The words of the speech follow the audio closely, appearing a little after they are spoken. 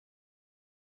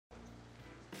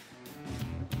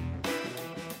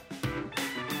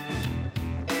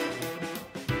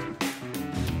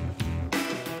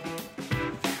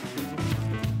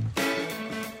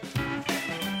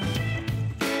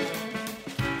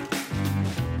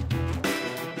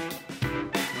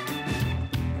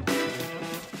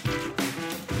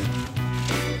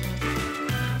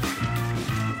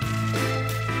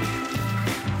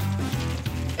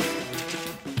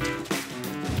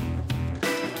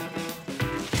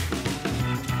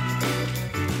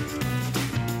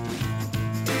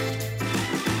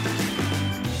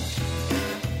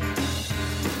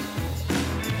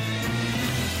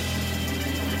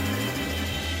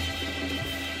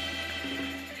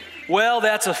Well,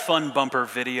 that's a fun bumper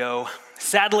video.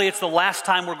 Sadly, it's the last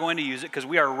time we're going to use it because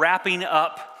we are wrapping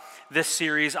up this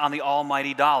series on the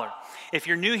almighty dollar. If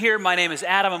you're new here, my name is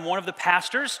Adam. I'm one of the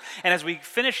pastors. And as we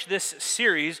finish this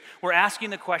series, we're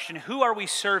asking the question, who are we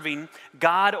serving,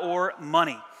 God or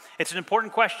money? It's an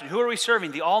important question. Who are we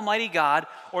serving, the almighty God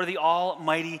or the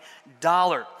almighty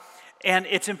dollar? And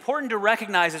it's important to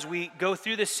recognize as we go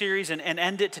through this series and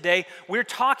end it today, we're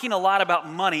talking a lot about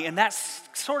money, and that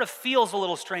sort of feels a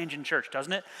little strange in church,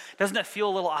 doesn't it? Doesn't it feel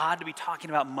a little odd to be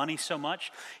talking about money so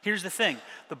much? Here's the thing.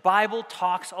 The Bible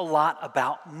talks a lot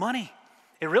about money.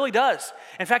 It really does.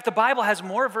 In fact, the Bible has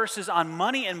more verses on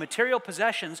money and material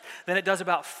possessions than it does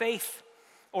about faith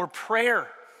or prayer.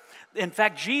 In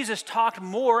fact, Jesus talked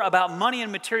more about money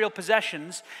and material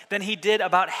possessions than he did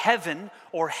about heaven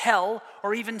or hell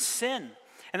or even sin.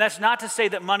 And that's not to say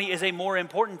that money is a more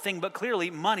important thing, but clearly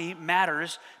money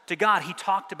matters to God. He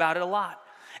talked about it a lot.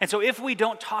 And so if we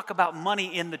don't talk about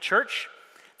money in the church,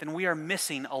 then we are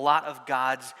missing a lot of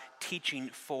God's teaching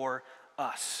for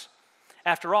us.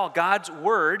 After all, God's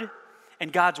word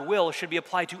and God's will should be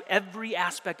applied to every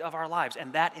aspect of our lives,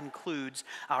 and that includes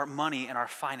our money and our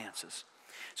finances.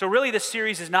 So really, this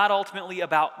series is not ultimately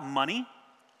about money.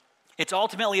 It's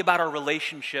ultimately about our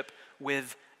relationship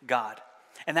with God.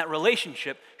 And that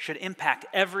relationship should impact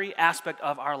every aspect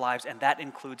of our lives, and that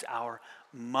includes our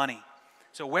money.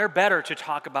 So where better to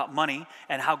talk about money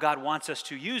and how God wants us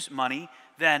to use money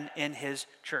than in his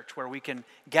church, where we can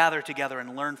gather together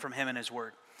and learn from him and his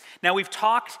word. Now, we've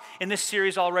talked in this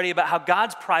series already about how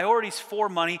God's priorities for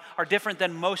money are different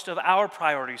than most of our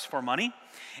priorities for money.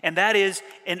 And that is,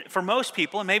 for most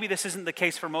people, and maybe this isn't the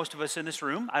case for most of us in this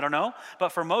room, I don't know, but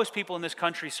for most people in this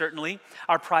country, certainly,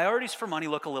 our priorities for money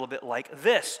look a little bit like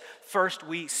this. First,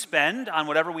 we spend on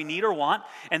whatever we need or want,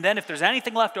 and then if there's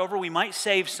anything left over, we might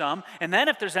save some, and then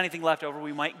if there's anything left over,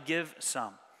 we might give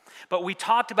some. But we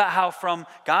talked about how from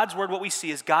God's word, what we see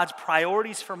is God's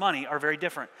priorities for money are very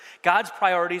different. God's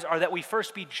priorities are that we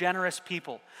first be generous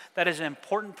people. That is an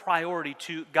important priority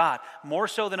to God. More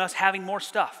so than us having more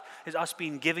stuff is us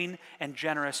being giving and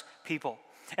generous people.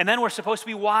 And then we're supposed to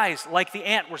be wise, like the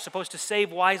ant. We're supposed to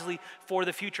save wisely for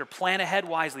the future, plan ahead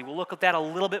wisely. We'll look at that a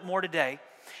little bit more today.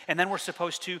 And then we're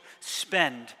supposed to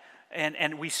spend.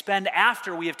 And we spend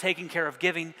after we have taken care of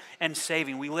giving and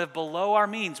saving. We live below our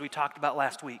means, we talked about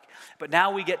last week. But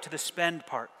now we get to the spend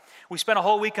part. We spent a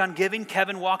whole week on giving.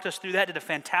 Kevin walked us through that, did a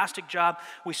fantastic job.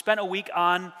 We spent a week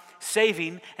on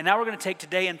saving, and now we're going to take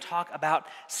today and talk about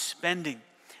spending.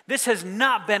 This has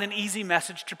not been an easy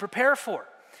message to prepare for.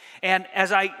 And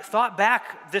as I thought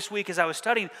back this week as I was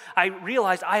studying, I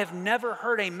realized I have never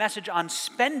heard a message on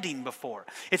spending before.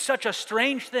 It's such a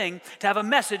strange thing to have a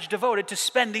message devoted to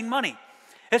spending money.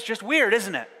 It's just weird,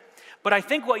 isn't it? But I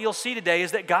think what you'll see today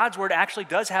is that God's word actually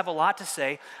does have a lot to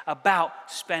say about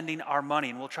spending our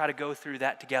money, and we'll try to go through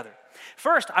that together.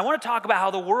 First, I want to talk about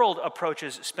how the world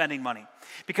approaches spending money.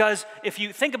 Because if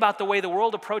you think about the way the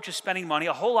world approaches spending money,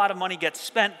 a whole lot of money gets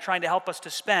spent trying to help us to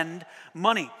spend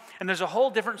money. And there's a whole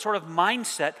different sort of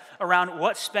mindset around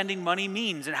what spending money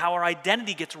means and how our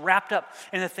identity gets wrapped up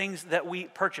in the things that we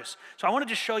purchase. So I want to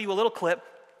just show you a little clip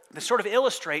that sort of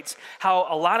illustrates how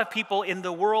a lot of people in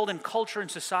the world and culture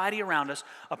and society around us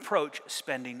approach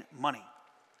spending money.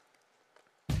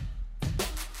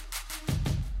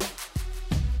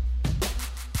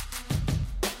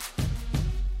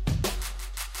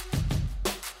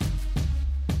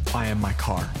 I am my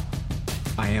car.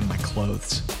 I am my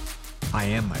clothes. I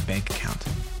am my bank account.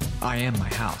 I am my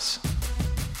house.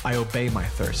 I obey my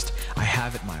thirst. I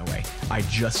have it my way. I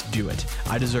just do it.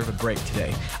 I deserve a break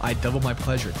today. I double my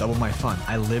pleasure, double my fun.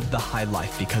 I live the high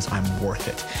life because I'm worth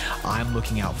it. I'm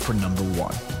looking out for number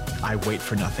one. I wait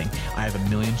for nothing. I have a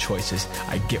million choices.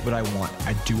 I get what I want.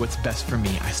 I do what's best for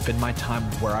me. I spend my time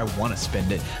where I want to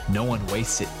spend it. No one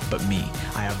wastes it but me.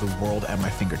 I have the world at my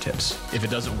fingertips. If it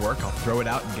doesn't work, I'll throw it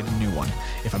out and get a new one.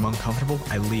 If I'm uncomfortable,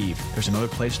 I leave. There's another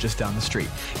place just down the street.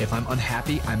 If I'm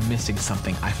unhappy, I'm missing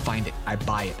something. I find it. I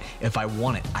buy it. If I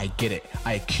want it, I get it.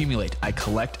 I accumulate. I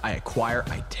collect. I acquire.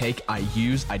 I take. I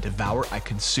use. I devour. I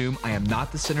consume. I am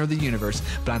not the center of the universe,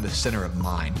 but I'm the center of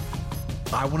mine.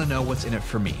 I want to know what's in it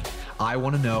for me. I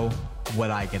want to know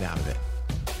what I get out of it.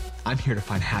 I'm here to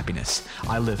find happiness.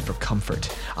 I live for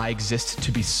comfort. I exist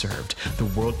to be served. The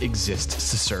world exists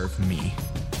to serve me.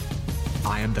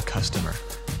 I am the customer.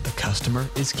 The customer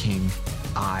is king.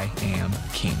 I am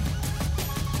king.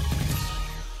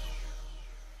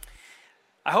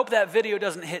 I hope that video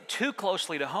doesn't hit too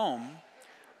closely to home,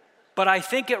 but I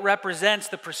think it represents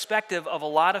the perspective of a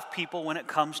lot of people when it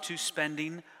comes to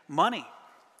spending money.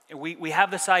 We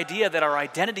have this idea that our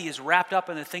identity is wrapped up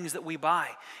in the things that we buy,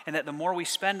 and that the more we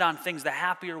spend on things, the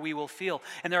happier we will feel.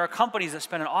 And there are companies that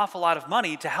spend an awful lot of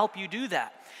money to help you do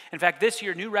that. In fact, this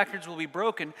year, new records will be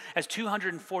broken as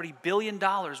 $240 billion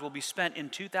will be spent in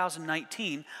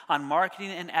 2019 on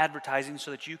marketing and advertising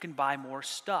so that you can buy more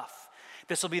stuff.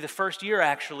 This will be the first year,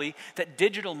 actually, that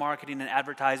digital marketing and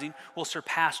advertising will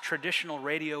surpass traditional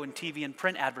radio and TV and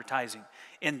print advertising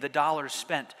in the dollars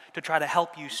spent to try to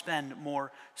help you spend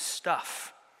more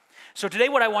stuff. So today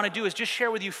what I want to do is just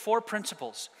share with you 4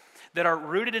 principles that are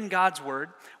rooted in God's Word.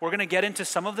 We're going to get into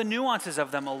some of the nuances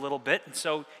of them a little bit, and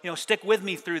so, stick with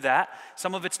me through that.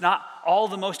 Some of it's not all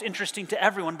the most interesting to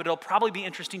everyone, but it'll probably be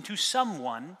interesting to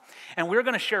someone. And we're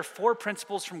going to share 4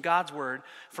 principles from God's Word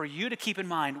for you to keep in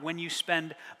mind when you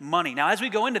spend money. Now, as we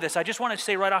go into this, I just want to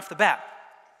say right off the bat,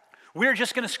 we're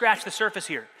just going to scratch the surface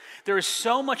here. There is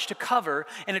so much to cover,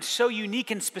 and it's so unique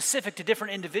and specific to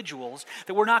different individuals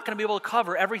that we're not going to be able to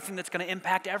cover everything that's going to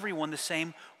impact everyone the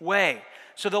same way.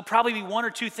 So there'll probably be 1 or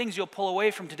 2 things you'll pull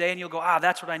away from today, and you'll go,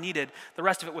 that's what I needed. The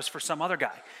rest of it was for some other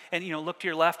guy. And, look to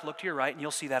your left, look to your right, and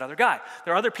you'll see that other guy.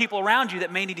 There are other people around you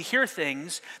that may need to hear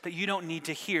things that you don't need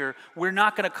to hear. We're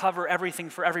not going to cover everything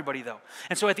for everybody, though.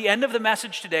 And so at the end of the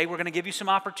message today, we're going to give you some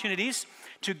opportunities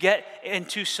to get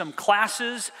into some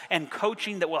classes and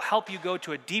coaching that will help you go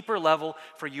to a deeper level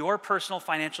for your personal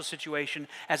financial situation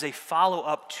as a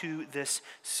follow-up to this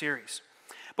series.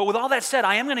 But with all that said,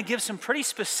 I am going to give some pretty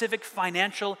specific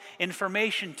financial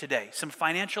information today, some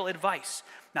financial advice.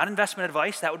 Not investment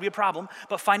advice, that would be a problem,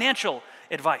 but financial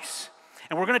advice.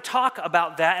 And we're going to talk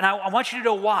about that, and I want you to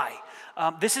know why.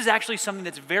 This is actually something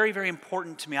that's very, very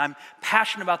important to me. I'm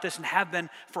passionate about this and have been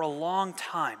for a long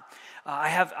time. I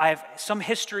have some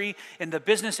history in the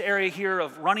business area here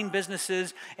of running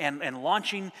businesses and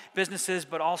launching businesses,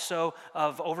 but also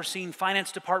of overseeing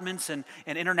finance departments and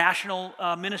international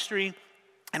ministry.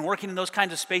 And working in those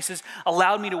kinds of spaces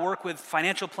allowed me to work with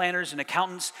financial planners and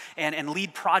accountants and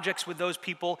lead projects with those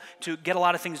people to get a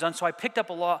lot of things done. So I picked up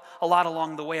a lot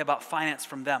along the way about finance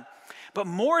from them. But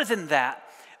more than that,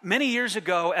 many years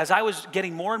ago, as I was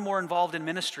getting more and more involved in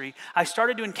ministry, I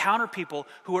started to encounter people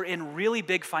who were in really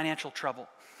big financial trouble.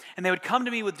 And they would come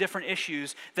to me with different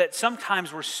issues that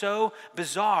sometimes were so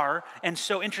bizarre and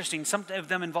so interesting. Some of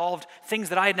them involved things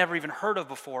that I had never even heard of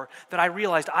before that I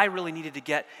realized I really needed to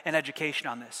get an education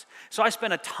on this. So I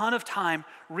spent a ton of time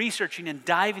researching and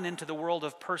diving into the world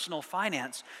of personal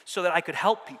finance so that I could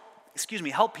help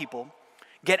people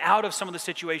get out of some of the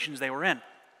situations they were in.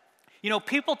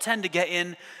 People tend to get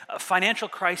in a financial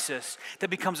crisis that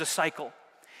becomes a cycle.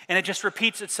 And it just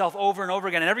repeats itself over and over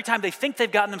again. And every time they think they've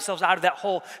gotten themselves out of that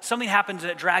hole, something happens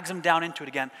and it drags them down into it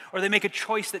again. Or they make a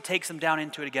choice that takes them down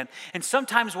into it again. And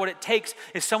sometimes what it takes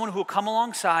is someone who will come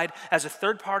alongside as a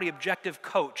third-party objective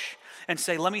coach and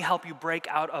say, let me help you break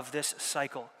out of this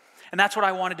cycle. And that's what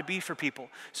I wanted to be for people.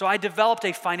 So I developed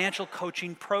a financial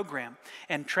coaching program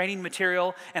and training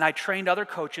material, and I trained other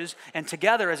coaches. And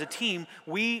together as a team,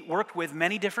 we worked with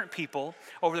many different people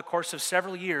over the course of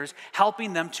several years,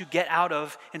 helping them to get out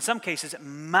of, in some cases,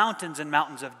 mountains and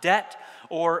mountains of debt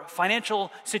or financial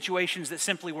situations that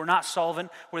simply were not solvent,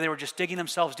 where they were just digging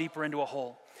themselves deeper into a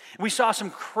hole. We saw some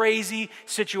crazy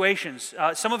situations.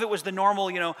 Some of it was the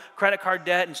normal, credit card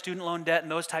debt and student loan debt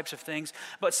and those types of things.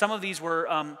 But some of these were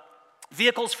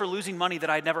vehicles for losing money that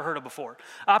I'd never heard of before.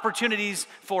 Opportunities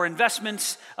for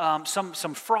investments, some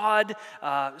fraud,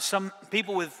 some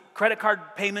people with credit card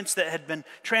payments that had been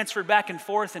transferred back and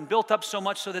forth and built up so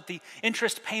much so that the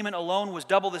interest payment alone was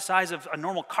double the size of a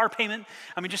normal car payment.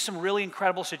 Just some really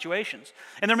incredible situations.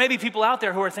 And there may be people out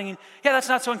there who are thinking, yeah, that's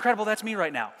not so incredible, that's me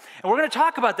right now. And we're going to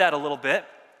talk about that a little bit,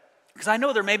 because I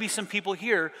know there may be some people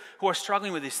here who are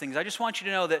struggling with these things. I just want you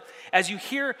to know that as you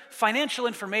hear financial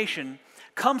information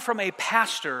come from a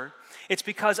pastor, it's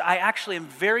because I actually am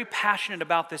very passionate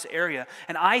about this area,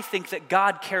 and I think that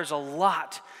God cares a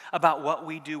lot about what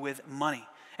we do with money.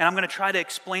 And I'm going to try to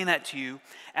explain that to you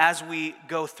as we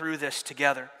go through this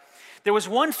together. There was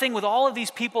one thing with all of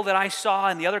these people that I saw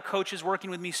and the other coaches working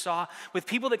with me saw, with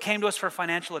people that came to us for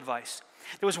financial advice.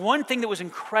 There was one thing that was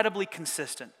incredibly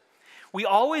consistent. We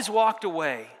always walked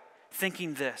away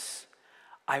thinking this: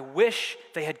 I wish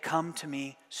they had come to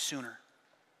me sooner.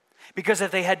 Because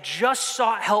if they had just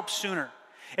sought help sooner,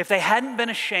 if they hadn't been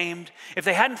ashamed, if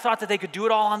they hadn't thought that they could do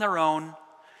it all on their own,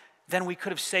 then we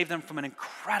could have saved them from an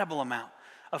incredible amount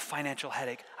of financial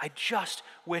headache. I just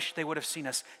wish they would have seen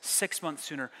us 6 months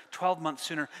sooner, 12 months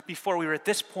sooner, before we were at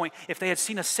this point. If they had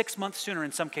seen us 6 months sooner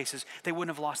in some cases, they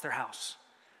wouldn't have lost their house.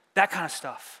 That kind of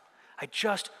stuff. I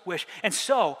just wish. And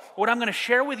so, what I'm going to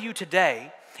share with you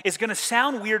today is going to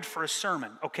sound weird for a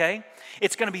sermon, okay?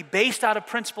 It's going to be based out of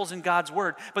principles in God's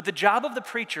word, but the job of the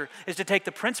preacher is to take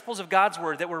the principles of God's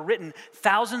word that were written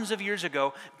thousands of years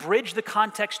ago, bridge the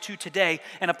context to today,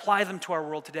 and apply them to our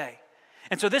world today.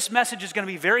 And so this message is going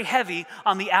to be very heavy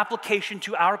on the application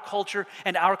to our culture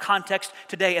and our context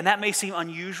today. And that may seem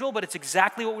unusual, but it's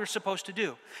exactly what we're supposed to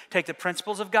do. Take the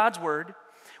principles of God's word,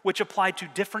 which applied to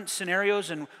different scenarios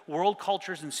and world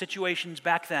cultures and situations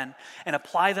back then, and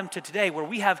apply them to today, where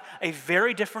we have a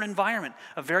very different environment,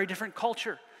 a very different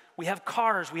culture. We have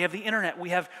cars, we have the internet,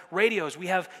 we have radios, we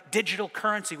have digital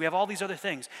currency, we have all these other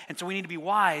things. And so we need to be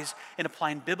wise in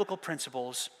applying biblical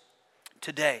principles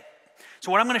today.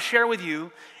 So what I'm going to share with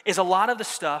you is a lot of the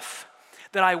stuff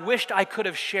that I wished I could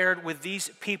have shared with these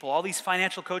people, all these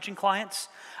financial coaching clients.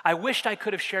 I wished I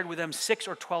could have shared with them 6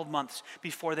 or 12 months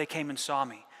before they came and saw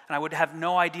me. And I would have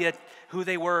no idea who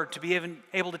they were to be even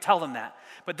able to tell them that.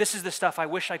 But this is the stuff I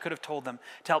wish I could have told them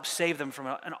to help save them from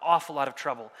an awful lot of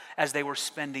trouble as they were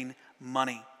spending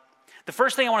money. The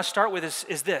first thing I want to start with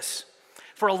is this.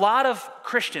 For a lot of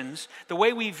Christians, the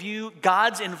way we view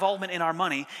God's involvement in our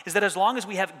money is that as long as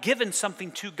we have given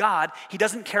something to God, He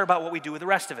doesn't care about what we do with the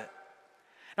rest of it.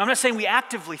 Now, I'm not saying we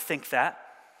actively think that,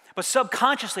 but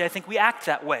subconsciously I think we act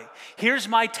that way. Here's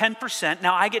my 10%,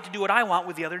 now I get to do what I want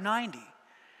with the other 90%.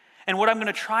 And what I'm going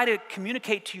to try to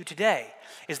communicate to you today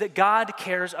is that God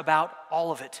cares about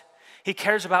all of it. He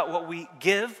cares about what we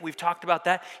give, we've talked about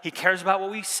that. He cares about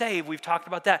what we save, we've talked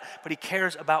about that. But He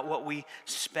cares about what we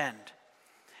spend.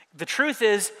 The truth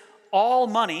is, all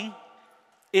money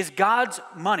is God's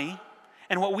money,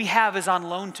 and what we have is on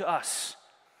loan to us,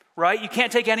 right? You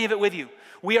can't take any of it with you.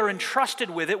 We are entrusted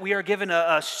with it. We are given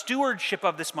a stewardship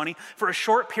of this money for a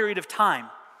short period of time.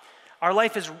 Our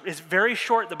life is very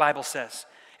short, the Bible says.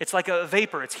 It's like a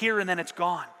vapor. It's here and then it's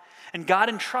gone. And God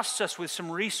entrusts us with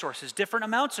some resources, different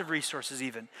amounts of resources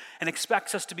even, and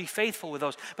expects us to be faithful with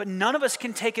those. But none of us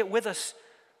can take it with us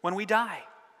when we die.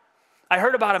 I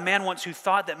heard about a man once who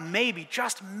thought that maybe,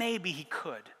 just maybe, he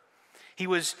could. He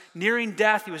was nearing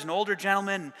death. He was an older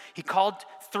gentleman. And he called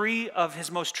 3 of his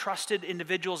most trusted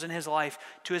individuals in his life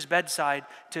to his bedside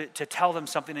to tell them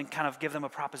something and kind of give them a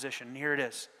proposition. And here it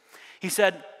is. He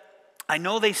said, I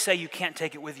know they say you can't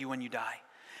take it with you when you die,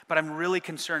 but I'm really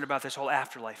concerned about this whole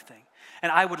afterlife thing.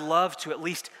 And I would love to at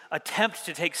least attempt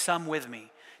to take some with me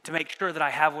to make sure that I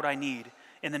have what I need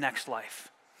in the next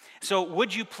life. So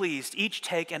would you please each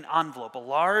take an envelope, a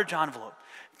large envelope,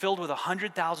 filled with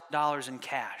 $100,000 in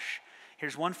cash.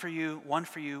 Here's one for you, one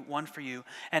for you, one for you.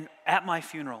 And at my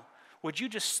funeral, would you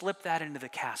just slip that into the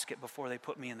casket before they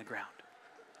put me in the ground?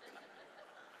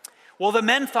 Well, the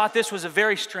men thought this was a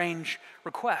very strange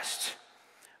request,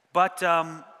 but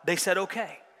they said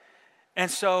okay.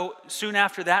 And so soon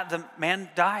after that, the man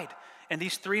died. And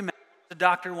these 3 men, the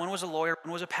doctor, one was a lawyer,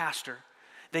 one was a pastor,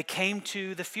 they came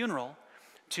to the funeral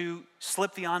to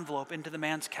slip the envelope into the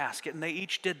man's casket, and they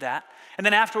each did that. And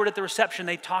then afterward at the reception,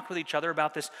 they talked with each other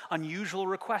about this unusual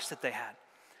request that they had.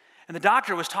 And the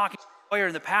doctor was talking to the lawyer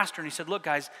and the pastor, and he said, look,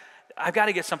 guys, I've got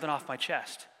to get something off my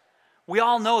chest. We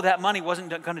all know that money wasn't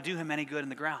going to do him any good in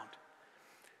the ground.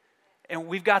 And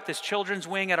we've got this children's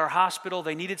wing at our hospital.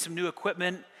 They needed some new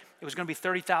equipment. It was going to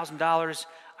be $30,000.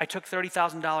 I took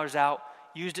 $30,000 out,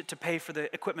 used it to pay for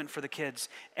the equipment for the kids,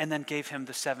 and then gave him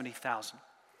the $70,000.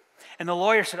 And the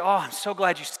lawyer said, oh, I'm so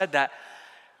glad you said that.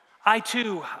 I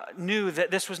too knew that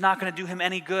this was not going to do him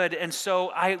any good, and so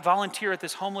I volunteer at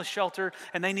this homeless shelter,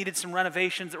 and they needed some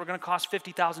renovations that were going to cost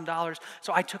 $50,000.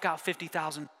 So I took out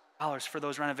 $50,000 for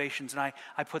those renovations, and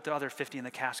I put the other $50,000 in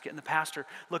the casket. And the pastor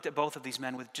looked at both of these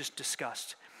men with just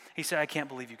disgust. He said, I can't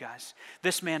believe you guys.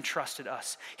 This man trusted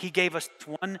us. He gave us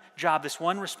one job, this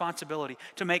one responsibility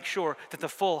to make sure that the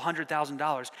full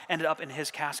 $100,000 ended up in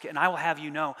his casket. And I will have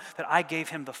you know that I gave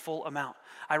him the full amount.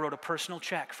 I wrote a personal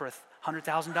check for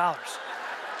 $100,000.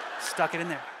 Stuck it in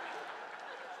there.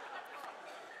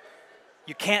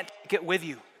 You can't take it with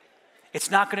you. It's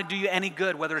not going to do you any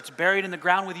good, whether it's buried in the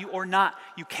ground with you or not.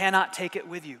 You cannot take it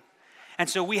with you. And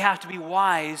so we have to be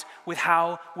wise with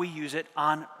how we use it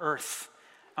on earth.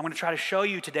 I'm going to try to show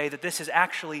you today that this is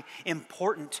actually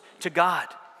important to God.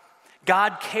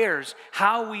 God cares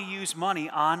how we use money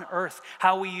on earth,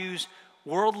 how we use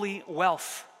worldly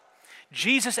wealth.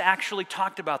 Jesus actually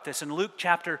talked about this in Luke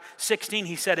chapter 16.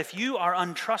 He said, if you are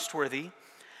untrustworthy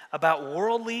about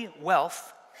worldly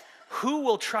wealth, who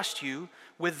will trust you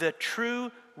with the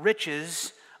true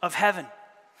riches of heaven?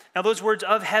 Now, those words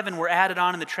of heaven were added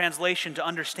on in the translation to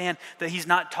understand that he's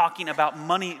not talking about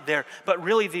money there, but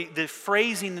really the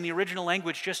phrasing in the original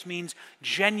language just means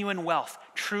genuine wealth,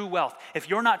 true wealth. If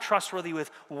you're not trustworthy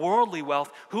with worldly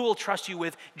wealth, who will trust you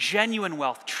with genuine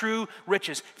wealth, true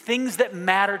riches, things that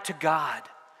matter to God,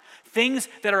 things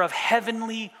that are of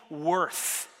heavenly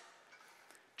worth?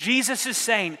 Jesus is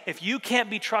saying, if you can't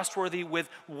be trustworthy with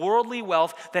worldly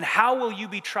wealth, then how will you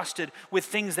be trusted with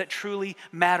things that truly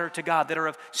matter to God, that are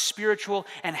of spiritual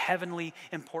and heavenly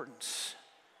importance?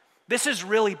 This is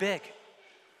really big.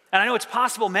 And I know it's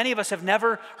possible many of us have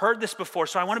never heard this before,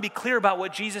 so I want to be clear about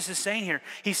what Jesus is saying here.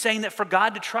 He's saying that for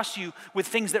God to trust you with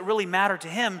things that really matter to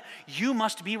him, you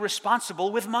must be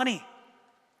responsible with money.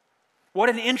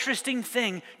 What an interesting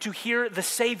thing to hear the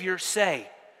Savior say.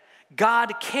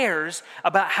 God cares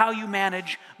about how you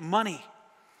manage money,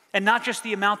 and not just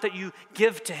the amount that you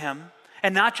give to him,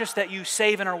 and not just that you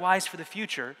save and are wise for the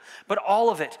future, but all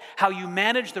of it, how you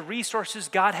manage the resources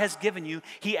God has given you.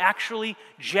 He actually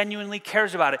genuinely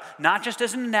cares about it, not just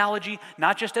as an analogy,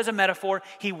 not just as a metaphor.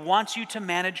 He wants you to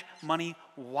manage money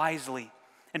wisely.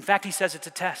 In fact, he says it's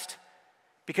a test,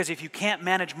 because if you can't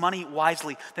manage money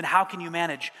wisely, then how can you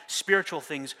manage spiritual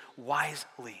things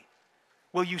wisely?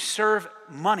 Will you serve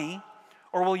money,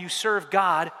 or will you serve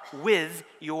God with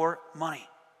your money?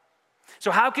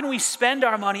 So how can we spend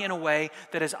our money in a way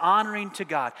that is honoring to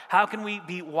God? How can we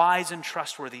be wise and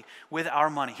trustworthy with our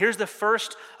money? Here's the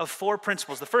first of 4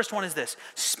 principles. The first one is this: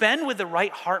 spend with the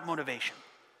right heart motivation.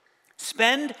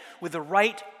 Spend with the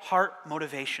right heart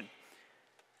motivation.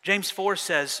 James 4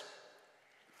 says,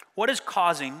 "What is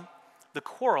causing the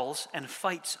quarrels and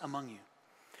fights among you?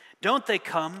 Don't they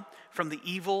come from the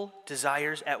evil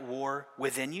desires at war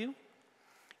within you?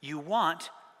 You want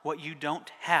what you don't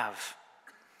have.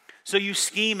 So you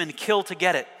scheme and kill to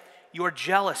get it. You are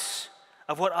jealous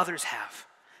of what others have,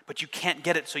 but you can't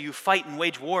get it. So you fight and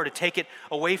wage war to take it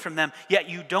away from them. Yet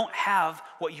you don't have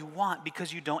what you want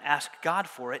because you don't ask God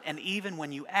for it. And even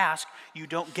when you ask, you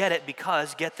don't get it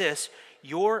because, get this,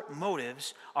 your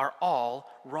motives are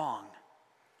all wrong.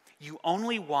 You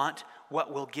only want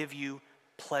what will give you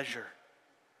pleasure."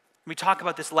 We talk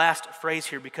about this last phrase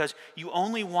here because you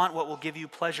only want what will give you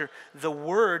pleasure. The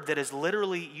word that is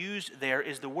literally used there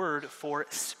is the word for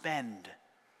spend.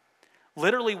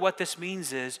 Literally what this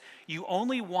means is you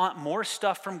only want more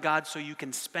stuff from God so you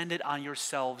can spend it on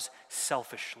yourselves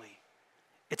selfishly.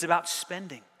 It's about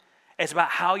spending. It's about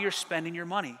how you're spending your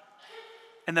money.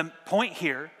 And the point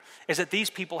here is that these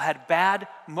people had bad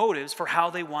motives for how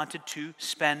they wanted to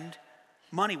spend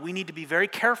money. We need to be very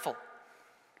careful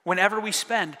whenever we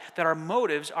spend, that our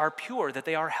motives are pure, that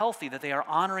they are healthy, that they are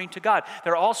honoring to God.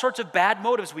 There are all sorts of bad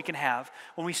motives we can have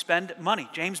when we spend money.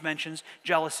 James mentions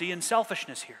jealousy and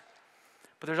selfishness here.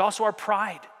 But there's also our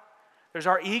pride. There's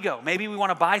our ego. Maybe we want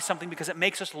to buy something because it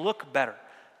makes us look better,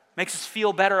 makes us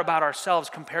feel better about ourselves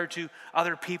compared to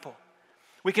other people.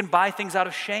 We can buy things out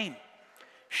of shame.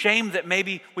 Shame that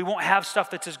maybe we won't have stuff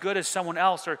that's as good as someone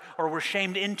else, or we're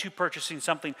shamed into purchasing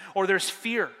something. Or there's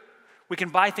fear. We can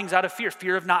buy things out of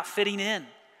fear of not fitting in.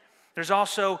 There's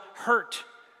also hurt.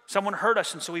 Someone hurt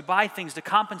us, and so we buy things to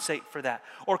compensate for that.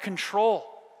 Or control.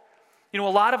 You know, a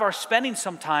lot of our spending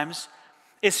sometimes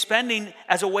is spending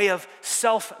as a way of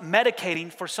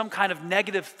self-medicating for some kind of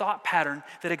negative thought pattern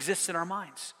that exists in our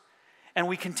minds. And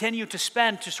we continue to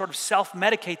spend to sort of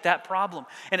self-medicate that problem.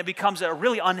 And it becomes a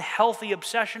really unhealthy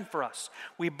obsession for us.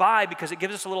 We buy because it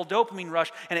gives us a little dopamine rush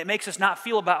and it makes us not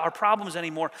feel about our problems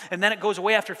anymore. And then it goes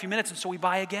away after a few minutes, and so we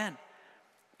buy again.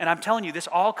 And I'm telling you, this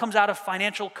all comes out of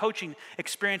financial coaching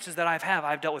experiences that I've had.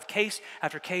 I've dealt with case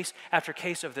after case after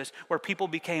case of this, where people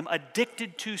became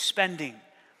addicted to spending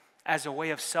as a way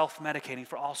of self-medicating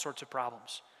for all sorts of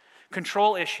problems.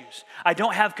 Control issues. I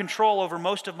don't have control over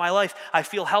most of my life. I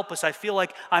feel helpless. I feel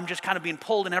like I'm just kind of being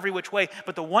pulled in every which way.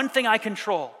 But the one thing I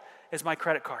control is my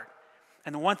credit card.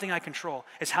 And the one thing I control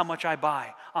is how much I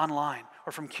buy online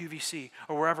or from QVC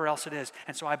or wherever else it is.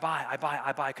 And so I buy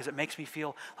because it makes me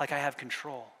feel like I have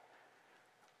control.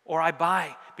 Or I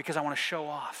buy because I want to show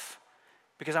off.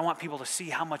 Because I want people to see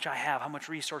how much I have, how much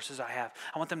resources I have.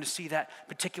 I want them to see that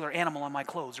particular animal on my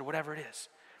clothes or whatever it is.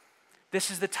 This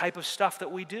is the type of stuff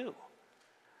that we do.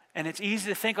 And it's easy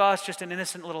to think, oh, it's just an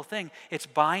innocent little thing. It's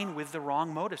buying with the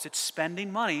wrong motives. It's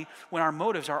spending money when our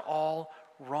motives are all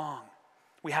wrong.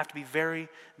 We have to be very,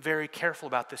 very careful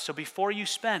about this. So before you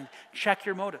spend, check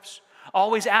your motives.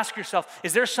 Always ask yourself,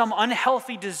 is there some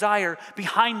unhealthy desire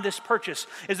behind this purchase?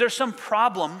 Is there some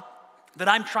problem that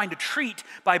I'm trying to treat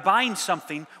by buying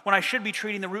something when I should be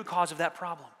treating the root cause of that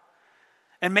problem?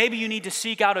 And maybe you need to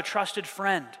seek out a trusted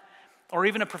friend or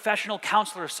even a professional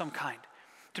counselor of some kind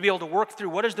to be able to work through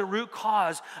what is the root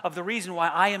cause of the reason why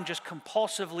I am just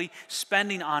compulsively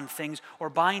spending on things or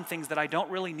buying things that I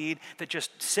don't really need, that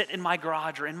just sit in my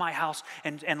garage or in my house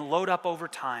and load up over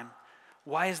time.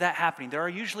 Why is that happening? There are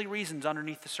usually reasons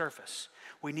underneath the surface.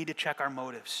 We need to check our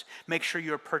motives. Make sure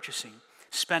you're purchasing,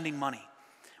 spending money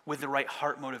with the right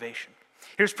heart motivation.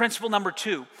 Here's principle number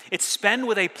 2. It's spend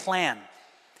with a plan.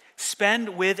 Spend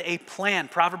with a plan.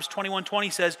 Proverbs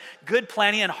 21:20 says, good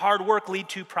planning and hard work lead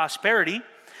to prosperity,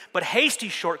 but hasty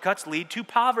shortcuts lead to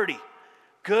poverty.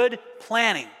 Good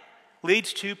planning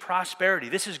leads to prosperity.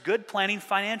 This is good planning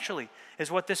financially,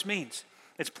 is what this means.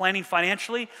 It's planning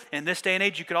financially. In this day and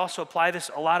age, you could also apply this,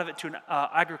 a lot of it, to an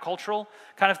agricultural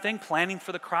kind of thing, planning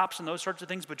for the crops and those sorts of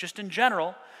things. But just in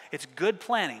general, it's good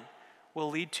planning will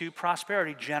lead to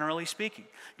prosperity, generally speaking.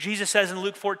 Jesus says in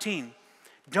Luke 14,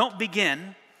 don't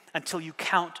begin until you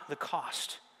count the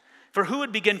cost. For who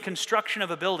would begin construction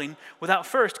of a building without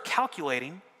first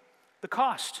calculating the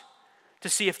cost to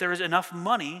see if there is enough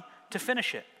money to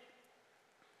finish it?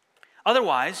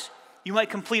 Otherwise, you might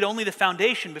complete only the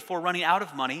foundation before running out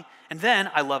of money, and then,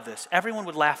 I love this, everyone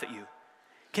would laugh at you.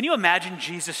 Can you imagine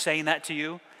Jesus saying that to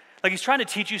you? Like he's trying to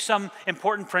teach you some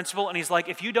important principle, and he's like,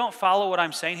 if you don't follow what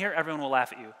I'm saying here, everyone will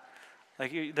laugh at you.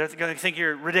 Like they're going to think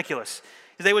you're ridiculous.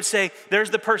 They would say, there's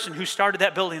the person who started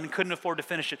that building and couldn't afford to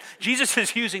finish it. Jesus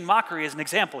is using mockery as an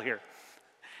example here.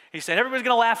 He said, everybody's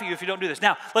going to laugh at you if you don't do this.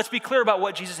 Now, let's be clear about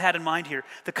what Jesus had in mind here.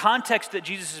 The context that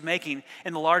Jesus is making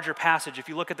in the larger passage, if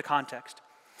you look at the context,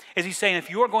 is he's saying, if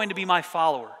you are going to be my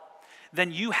follower,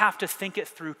 then you have to think it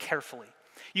through carefully.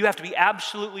 You have to be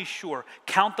absolutely sure.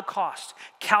 Count the cost.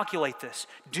 Calculate this.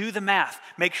 Do the math.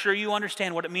 Make sure you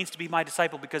understand what it means to be my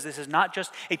disciple, because this is not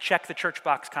just a check the church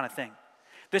box kind of thing.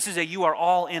 This is a you are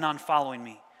all in on following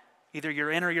me. Either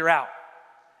you're in or you're out.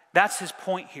 That's his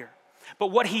point here. But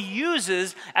what he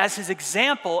uses as his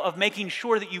example of making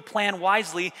sure that you plan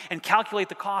wisely and calculate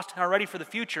the cost and are ready for the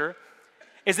future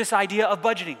is this idea of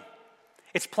budgeting.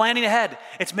 It's planning ahead.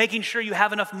 It's making sure you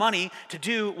have enough money to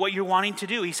do what you're wanting to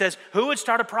do. He says, who would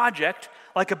start a project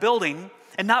like a building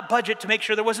and not budget to make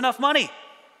sure there was enough money?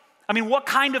 I mean, what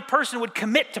kind of person would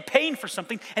commit to paying for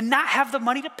something and not have the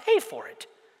money to pay for it?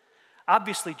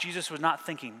 Obviously, Jesus was not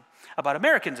thinking about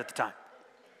Americans at the time.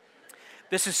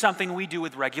 This is something we do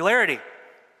with regularity.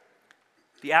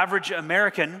 The average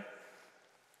American,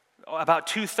 about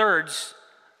 2/3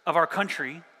 of our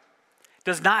country,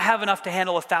 does not have enough to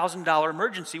handle a $1,000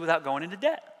 emergency without going into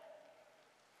debt.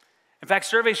 In fact,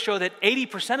 surveys show that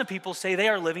 80% of people say they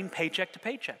are living paycheck to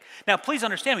paycheck. Now, please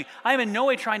understand me. I am in no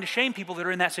way trying to shame people that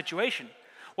are in that situation.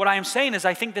 What I am saying is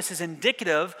I think this is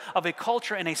indicative of a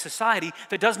culture and a society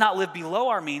that does not live below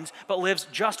our means, but lives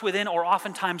just within or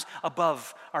oftentimes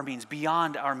above our means,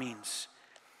 beyond our means.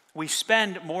 We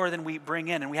spend more than we bring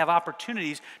in, and we have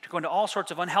opportunities to go into all sorts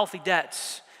of unhealthy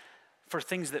debts for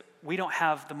things that we don't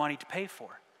have the money to pay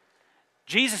for.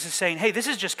 Jesus is saying, hey, this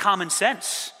is just common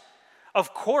sense.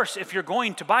 Of course, if you're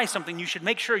going to buy something, you should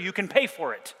make sure you can pay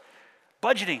for it.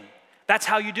 Budgeting, that's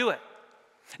how you do it.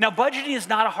 Now, budgeting is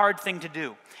not a hard thing to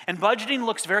do. And budgeting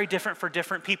looks very different for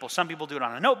different people. Some people do it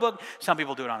on a notebook. Some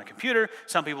people do it on a computer.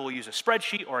 Some people will use a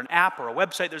spreadsheet or an app or a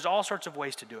website. There's all sorts of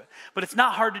ways to do it. But it's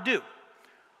not hard to do.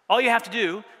 All you have to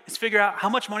do is figure out how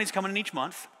much money is coming in each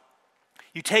month.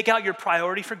 You take out your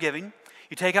priority for giving.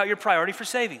 You take out your priority for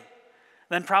saving.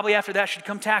 Then probably after that should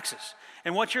come taxes.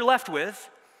 And what you're left with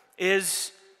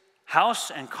is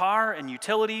house and car and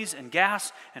utilities and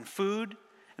gas and food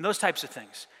and those types of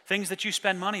things. Things that you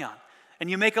spend money on. And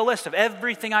you make a list of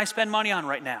everything I spend money on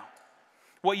right now.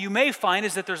 What you may find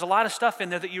is that there's a lot of stuff in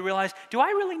there that you realize, do I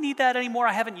really need that anymore?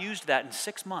 I haven't used that in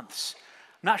 6 months.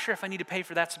 I'm not sure if I need to pay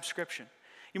for that subscription.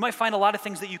 You might find a lot of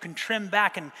things that you can trim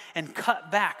back and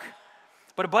cut back.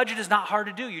 But a budget is not hard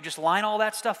to do. You just line all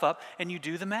that stuff up and you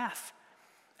do the math.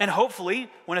 And hopefully,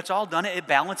 when it's all done, it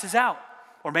balances out.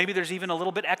 Or maybe there's even a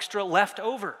little bit extra left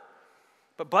over.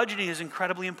 But budgeting is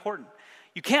incredibly important.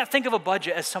 You can't think of a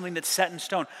budget as something that's set in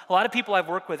stone. A lot of people I've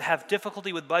worked with have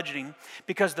difficulty with budgeting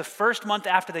because the first month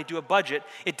after they do a budget,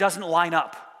 it doesn't line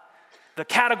up. The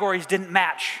categories didn't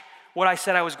match what I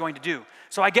said I was going to do.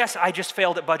 So I guess I just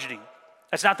failed at budgeting.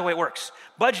 That's not the way it works.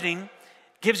 Budgeting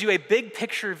gives you a big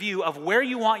picture view of where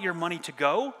you want your money to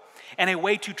go and a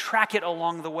way to track it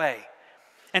along the way.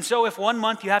 And so if one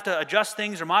month you have to adjust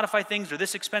things or modify things or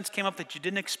this expense came up that you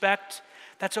didn't expect,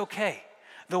 that's okay.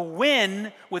 The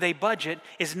win with a budget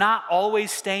is not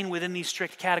always staying within these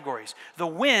strict categories. The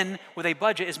win with a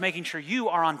budget is making sure you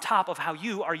are on top of how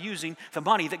you are using the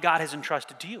money that God has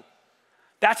entrusted to you.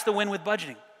 That's the win with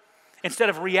budgeting. Instead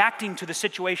of reacting to the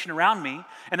situation around me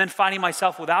and then finding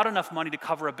myself without enough money to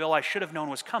cover a bill I should have known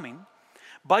was coming,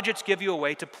 Budgets give you a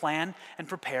way to plan and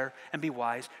prepare and be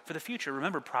wise for the future.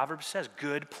 Remember, Proverbs says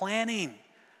good planning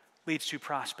leads to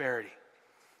prosperity.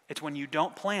 It's when you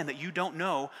don't plan, that you don't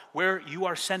know where you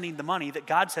are sending the money, that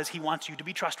God says he wants you to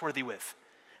be trustworthy with.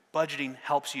 Budgeting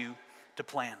helps you to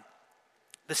plan.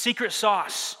 The secret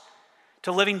sauce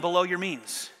to living below your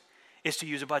means is to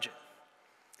use a budget.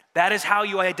 That is how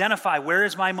you identify where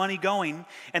is my money going,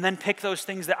 and then pick those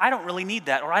things that I don't really need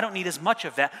that, or I don't need as much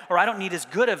of that, or I don't need as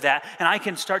good of that, and I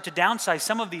can start to downsize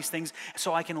some of these things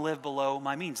so I can live below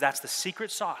my means. That's the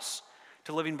secret sauce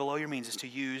to living below your means, is to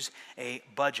use a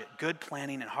budget. Good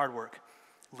planning and hard work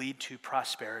lead to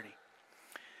prosperity.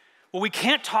 Well, we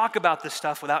can't talk about this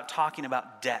stuff without talking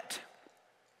about debt.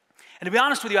 And to be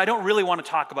honest with you, I don't really want to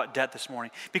talk about debt this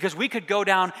morning, because we could go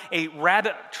down a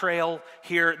rabbit trail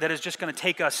here that is just going to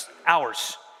take us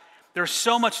hours. There's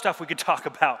so much stuff we could talk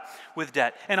about with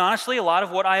debt. And honestly, a lot of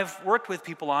what I've worked with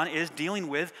people on is dealing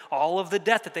with all of the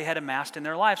debt that they had amassed in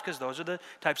their lives, because those are the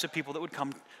types of people that would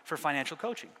come for financial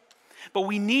coaching. But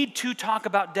we need to talk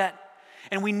about debt,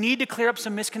 and we need to clear up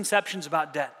some misconceptions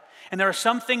about debt. And there are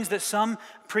some things that some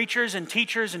preachers and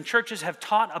teachers and churches have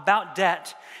taught about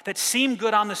debt that seem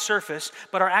good on the surface,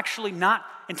 but are actually not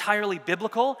entirely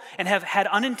biblical and have had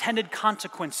unintended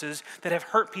consequences that have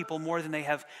hurt people more than they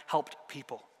have helped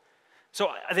people. So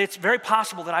it's very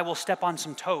possible that I will step on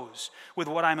some toes with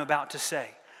what I'm about to say,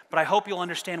 but I hope you'll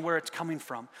understand where it's coming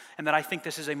from, and that I think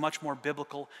this is a much more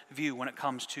biblical view when it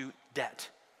comes to debt.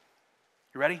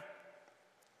 You ready?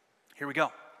 Here we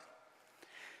go.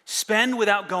 Spend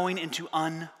without going into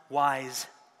unwise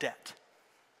debt.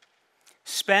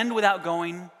 Spend without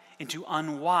going into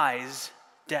unwise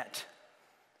debt.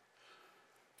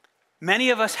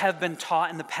 Many of us have been taught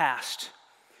in the past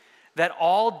that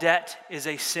all debt is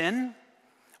a sin,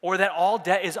 or that all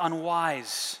debt is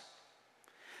unwise.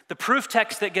 The proof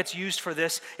text that gets used for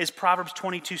this is Proverbs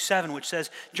 22:7, which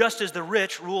says, "Just as the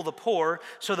rich rule the poor,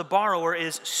 so the borrower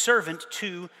is servant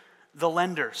to the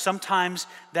lender." Sometimes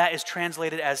that is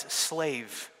translated as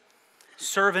slave.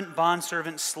 Servant,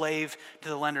 bondservant, slave to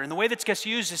the lender. And the way that gets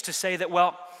used is to say that,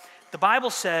 well, the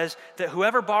Bible says that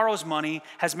whoever borrows money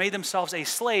has made themselves a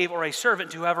slave or a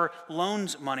servant to whoever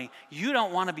loans money. You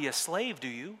don't want to be a slave, do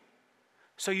you?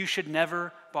 So you should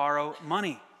never borrow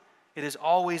money. It is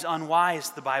always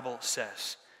unwise, the Bible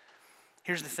says.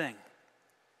 Here's the thing.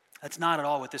 That's not at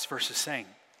all what this verse is saying.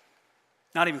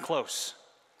 Not even close.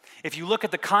 If you look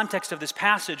at the context of this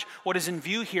passage, what is in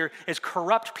view here is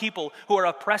corrupt people who are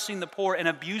oppressing the poor and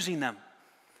abusing them.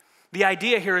 The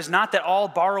idea here is not that all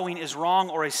borrowing is wrong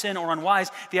or a sin or unwise.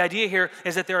 The idea here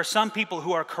is that there are some people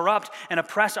who are corrupt and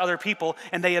oppress other people,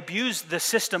 and they abuse the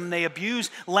system, they abuse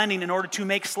lending in order to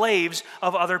make slaves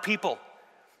of other people.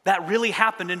 That really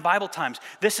happened in Bible times.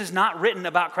 This is not written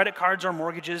about credit cards or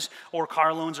mortgages or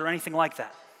car loans or anything like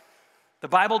that. The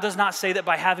Bible does not say that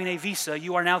by having a visa,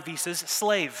 you are now Visa's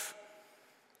slave.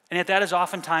 And yet that is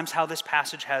oftentimes how this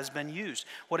passage has been used.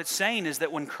 What it's saying is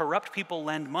that when corrupt people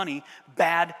lend money,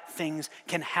 bad things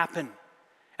can happen.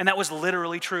 And that was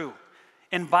literally true.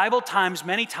 In Bible times,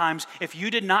 many times, if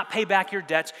you did not pay back your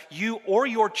debts, you or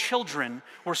your children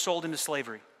were sold into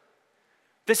slavery.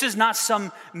 This is not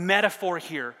some metaphor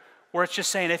here where it's just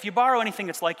saying if you borrow anything,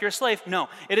 it's like you're a slave. No,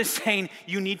 it is saying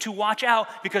you need to watch out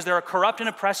because there are corrupt and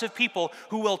oppressive people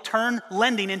who will turn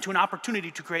lending into an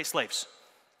opportunity to create slaves.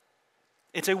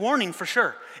 It's a warning for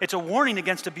sure. It's a warning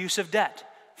against abusive debt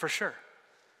for sure.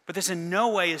 But this in no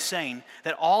way is saying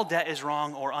that all debt is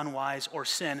wrong or unwise or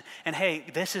sin. And hey,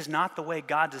 this is not the way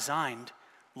God designed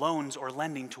loans or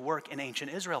lending to work in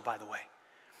ancient Israel, by the way.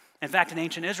 In fact, in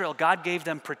ancient Israel, God gave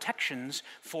them protections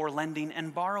for lending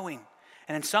and borrowing.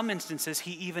 And in some instances,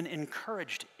 he even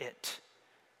encouraged it.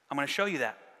 I'm going to show you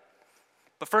that.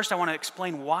 But first, I want to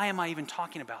explain why am I even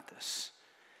talking about this?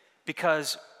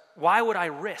 Because why would I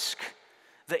risk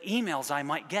the emails I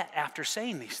might get after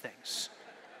saying these things?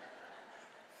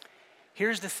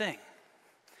 Here's the thing.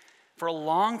 For a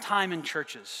long time in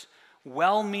churches,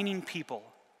 well-meaning people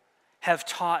have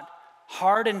taught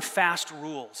hard and fast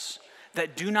rules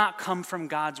that do not come from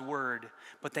God's word,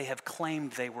 but they have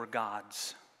claimed they were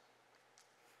God's.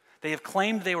 They have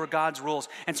claimed they were God's rules.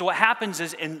 And so what happens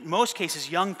is, in most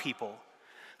cases, young people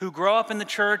who grow up in the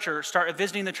church or start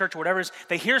visiting the church or whatever it is,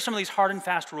 they hear some of these hard and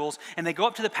fast rules, and they go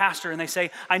up to the pastor and they say,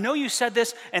 I know you said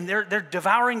this, and they're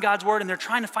devouring God's word, and they're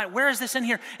trying to find, where is this in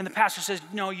here? And the pastor says,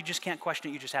 no, you just can't question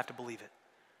it, you just have to believe it.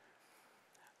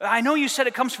 I know you said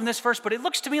it comes from this verse, but it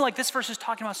looks to me like this verse is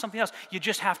talking about something else. You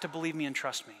just have to believe me and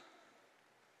trust me.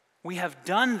 We have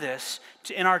done this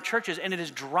in our churches, and it is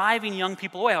driving young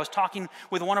people away. I was talking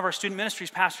with one of our student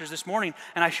ministries pastors this morning,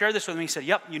 and I shared this with him. He said,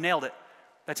 yep, you nailed it.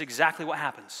 That's exactly what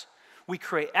happens. We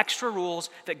create extra rules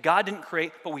that God didn't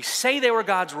create, but we say they were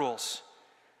God's rules.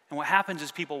 And what happens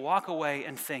is people walk away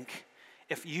and think,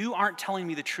 if you aren't telling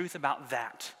me the truth about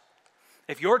that,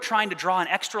 if you're trying to draw an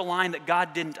extra line that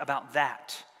God didn't about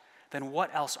that, then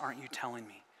what else aren't you telling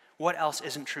me? What else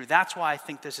isn't true? That's why I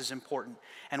think this is important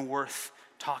and worth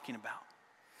talking about.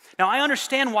 Now, I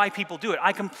understand why people do it.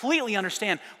 I completely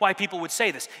understand why people would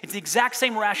say this. It's the exact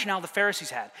same rationale the Pharisees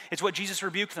had. It's what Jesus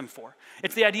rebuked them for.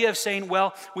 It's the idea of saying,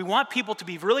 well, we want people to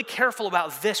be really careful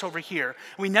about this over here.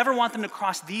 We never want them to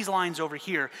cross these lines over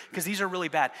here because these are really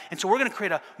bad. And so we're going to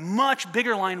create a much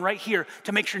bigger line right here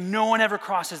to make sure no one ever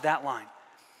crosses that line.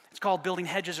 It's called building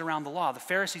hedges around the law. The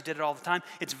Pharisees did it all the time.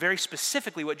 It's very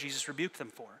specifically what Jesus rebuked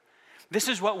them for. This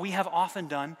is what we have often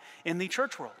done in the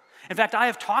church world. In fact, I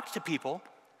have talked to people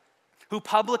who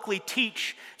publicly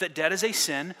teach that debt is a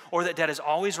sin or that debt is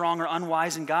always wrong or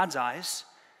unwise in God's eyes,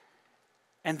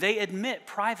 and they admit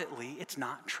privately it's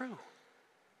not true.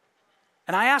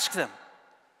 And I ask them,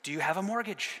 do you have a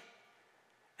mortgage?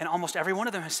 And almost every one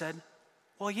of them has said,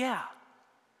 well, yeah.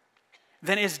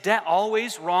 Then is debt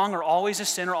always wrong or always a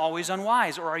sin or always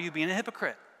unwise, or are you being a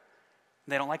hypocrite?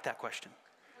 They don't like that question.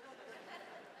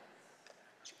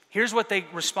 Here's what they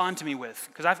respond to me with,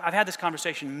 because I've had this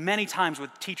conversation many times with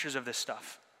teachers of this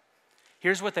stuff.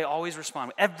 Here's what they always respond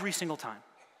with, every single time.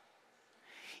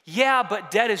 Yeah,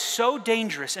 but debt is so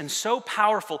dangerous and so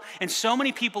powerful, and so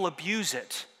many people abuse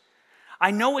it.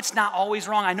 I know it's not always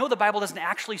wrong. I know the Bible doesn't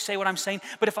actually say what I'm saying,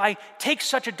 but if I take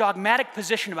such a dogmatic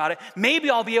position about it, maybe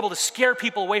I'll be able to scare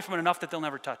people away from it enough that they'll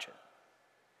never touch it.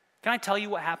 Can I tell you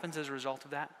what happens as a result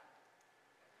of that?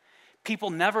 People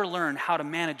never learn how to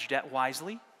manage debt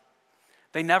wisely.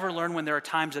 They never learn when there are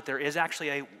times that there is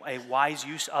actually a wise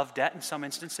use of debt in some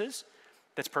instances.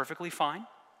 That's perfectly fine.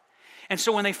 And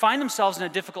so when they find themselves in a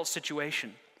difficult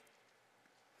situation,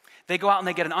 they go out and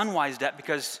they get an unwise debt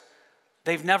because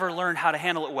they've never learned how to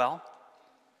handle it well.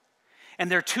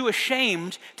 And they're too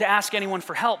ashamed to ask anyone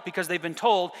for help because they've been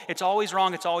told it's always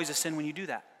wrong, it's always a sin when you do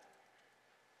that.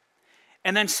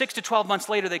 And then 6 to 12 months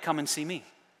later, they come and see me.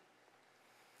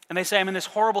 And they say, I'm in this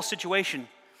horrible situation.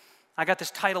 I got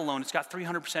this title loan, it's got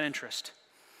 300% interest,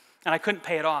 and I couldn't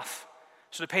pay it off.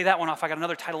 So to pay that one off, I got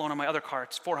another title loan on my other car,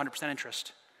 it's 400%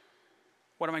 interest.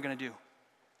 What am I going to do?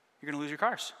 You're going to lose your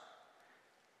cars.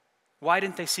 Why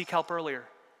didn't they seek help earlier?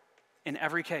 In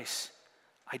every case,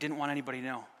 I didn't want anybody to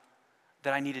know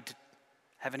that I needed to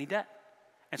have any debt.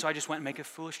 And so I just went and make a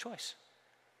foolish choice.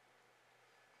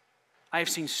 I have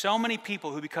seen so many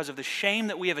people who, because of the shame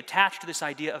that we have attached to this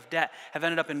idea of debt, have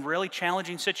ended up in really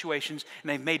challenging situations, and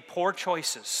they've made poor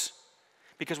choices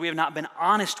because we have not been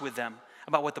honest with them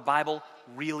about what the Bible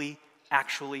really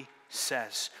actually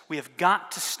says. We have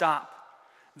got to stop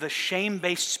the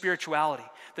shame-based spirituality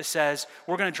that says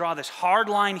we're going to draw this hard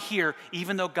line here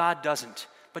even though God doesn't,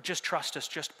 but just trust us,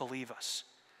 just believe us.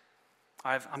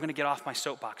 I'm going to get off my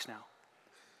soapbox now.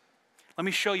 Let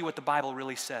me show you what the Bible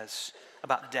really says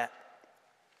about debt.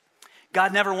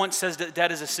 God never once says that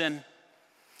debt is a sin.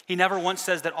 He never once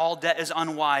says that all debt is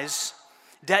unwise.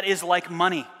 Debt is like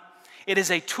money. It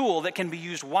is a tool that can be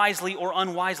used wisely or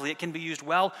unwisely. It can be used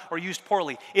well or used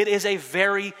poorly. It is a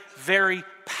very, very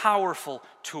powerful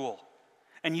tool.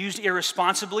 And used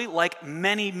irresponsibly, like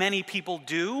many, many people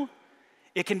do,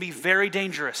 it can be very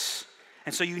dangerous.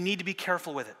 And so you need to be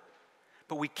careful with it.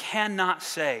 But we cannot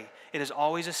say it is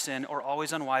always a sin or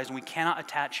always unwise, and we cannot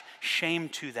attach shame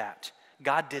to that.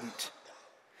 God didn't.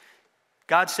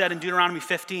 God said in Deuteronomy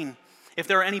 15, if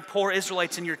there are any poor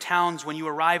Israelites in your towns when you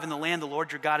arrive in the land the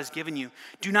Lord your God has given you,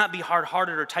 do not be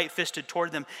hard-hearted or tight-fisted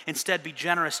toward them. Instead, be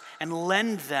generous and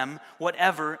lend them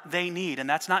whatever they need. And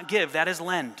that's not give, that is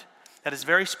lend. That is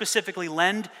very specifically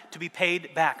lend to be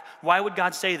paid back. Why would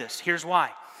God say this? Here's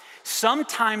why.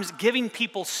 Sometimes giving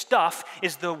people stuff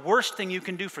is the worst thing you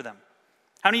can do for them.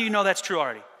 How many of you know that's true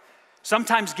already?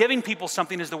 Sometimes giving people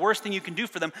something is the worst thing you can do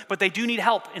for them, but they do need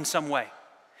help in some way.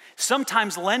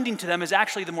 Sometimes lending to them is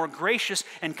actually the more gracious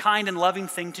and kind and loving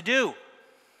thing to do.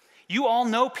 You all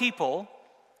know people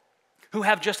who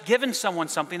have just given someone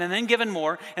something and then given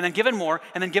more and then given more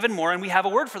and then given more, and we have a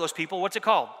word for those people. What's it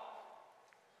called?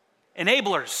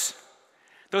 Enablers.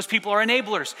 Those people are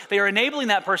enablers. They are enabling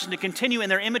that person to continue in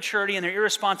their immaturity and their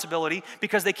irresponsibility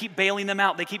because they keep bailing them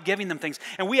out. They keep giving them things.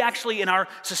 And we actually, in our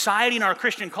society, in our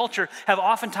Christian culture, have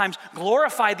oftentimes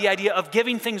glorified the idea of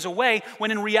giving things away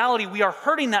when in reality we are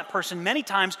hurting that person many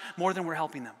times more than we're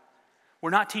helping them. We're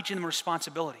not teaching them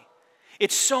responsibility.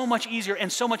 It's so much easier and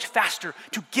so much faster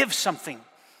to give something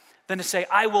than to say,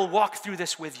 I will walk through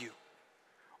this with you.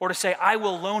 Or to say, I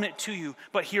will loan it to you,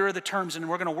 but here are the terms and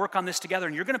we're going to work on this together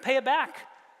and you're going to pay it back.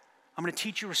 I'm going to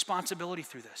teach you responsibility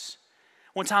through this.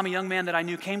 One time, a young man that I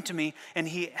knew came to me, and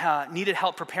he needed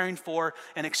help preparing for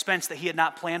an expense that he had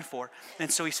not planned for.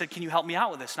 And so he said, can you help me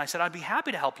out with this? And I said, I'd be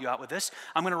happy to help you out with this.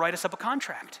 I'm going to write us up a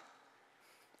contract.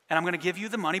 And I'm going to give you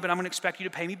the money, but I'm going to expect you to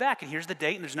pay me back. And here's the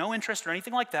date, and there's no interest or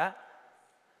anything like that.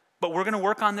 But we're going to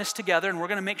work on this together, and we're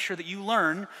going to make sure that you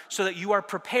learn so that you are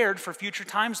prepared for future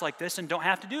times like this and don't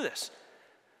have to do this.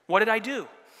 What did I do?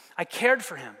 I cared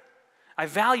for him. I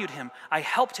valued him. I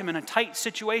helped him in a tight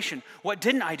situation. What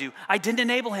didn't I do? I didn't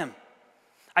enable him.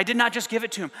 I did not just give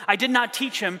it to him. I did not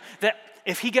teach him that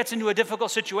if he gets into a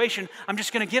difficult situation, I'm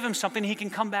just going to give him something he can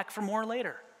come back for more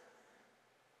later.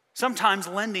 Sometimes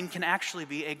lending can actually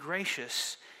be a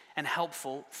gracious and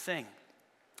helpful thing.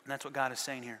 And that's what God is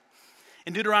saying here.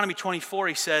 In Deuteronomy 24,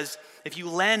 he says, if you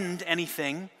lend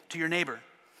anything to your neighbor,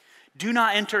 do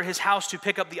not enter his house to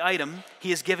pick up the item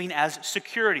he is giving as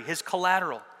security, his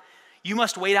collateral. You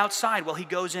must wait outside while he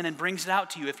goes in and brings it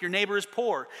out to you. If your neighbor is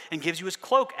poor and gives you his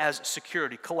cloak as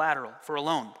security, collateral for a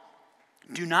loan,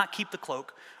 do not keep the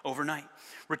cloak overnight.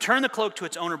 Return the cloak to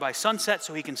its owner by sunset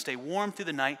so he can stay warm through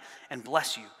the night and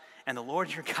bless you. And the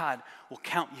Lord your God will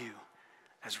count you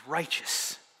as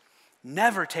righteous.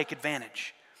 Never take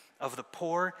advantage of the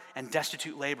poor and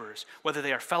destitute laborers, whether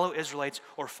they are fellow Israelites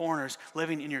or foreigners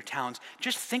living in your towns.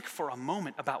 Just think for a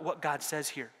moment about what God says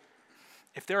here.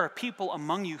 If there are people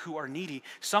among you who are needy,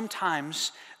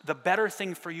 sometimes the better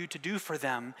thing for you to do for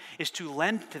them is to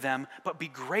lend to them, but be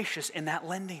gracious in that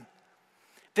lending.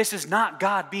 This is not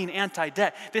God being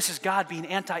anti-debt. This is God being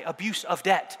anti-abuse of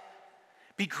debt.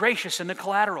 Be gracious in the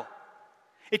collateral.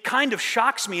 It kind of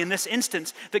shocks me in this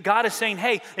instance that God is saying,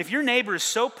 hey, if your neighbor is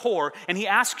so poor and he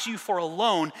asks you for a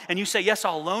loan and you say, yes,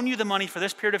 I'll loan you the money for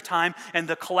this period of time and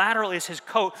the collateral is his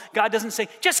coat, God doesn't say,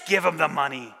 just give him the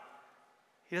money.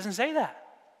 He doesn't say that.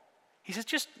 He says,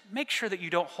 just make sure that you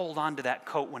don't hold on to that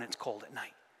coat when it's cold at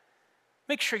night.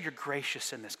 Make sure you're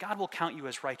gracious in this. God will count you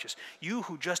as righteous. You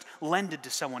who just lended to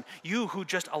someone, you who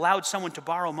just allowed someone to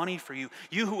borrow money for you,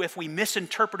 you who, if we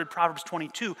misinterpreted Proverbs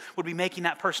 22, would be making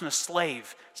that person a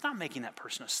slave. It's not making that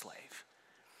person a slave.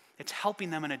 It's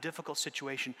helping them in a difficult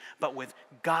situation, but with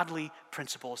godly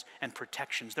principles and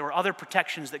protections. There were other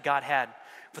protections that God had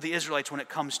for the Israelites when it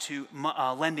comes to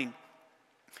lending.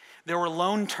 There were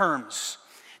loan terms.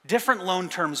 Different loan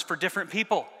terms for different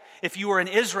people. If you were an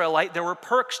Israelite, there were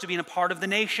perks to being a part of the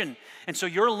nation. And so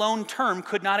your loan term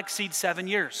could not exceed 7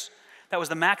 years. That was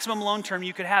the maximum loan term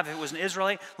you could have if it was an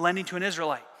Israelite lending to an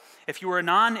Israelite. If you were a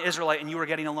non-Israelite and you were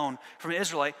getting a loan from an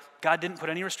Israelite, God didn't put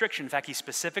any restriction. In fact, he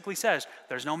specifically says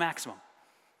there's no maximum.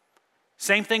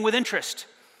 Same thing with interest.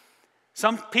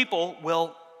 Some people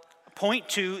will point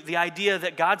to the idea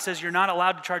that God says you're not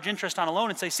allowed to charge interest on a loan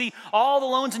and say, see, all the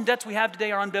loans and debts we have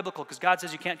today are unbiblical because God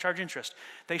says you can't charge interest.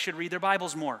 They should read their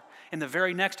Bibles more. In the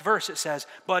very next verse it says,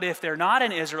 but if they're not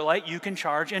an Israelite, you can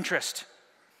charge interest.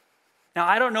 Now,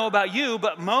 I don't know about you,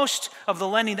 but most of the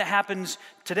lending that happens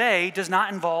today does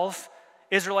not involve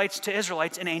Israelites to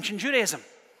Israelites in ancient Judaism.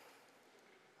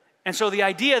 And so the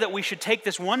idea that we should take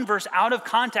this one verse out of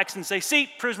context and say, see,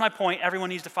 proves my point, everyone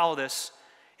needs to follow this,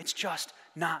 it's just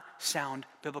not sound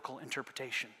biblical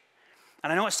interpretation.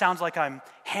 And I know it sounds like I'm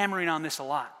hammering on this a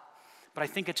lot, but I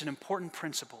think it's an important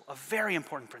principle, a very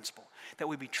important principle, that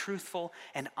we be truthful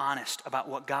and honest about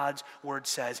what God's word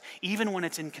says, even when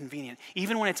it's inconvenient,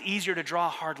 even when it's easier to draw a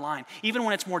hard line, even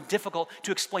when it's more difficult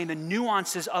to explain the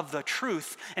nuances of the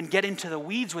truth and get into the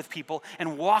weeds with people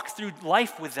and walk through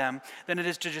life with them than it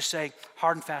is to just say,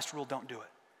 hard and fast rule, don't do it.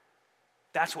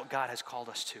 That's what God has called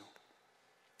us to.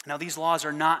 Now, these laws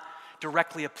are not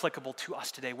directly applicable to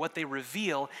us today. What they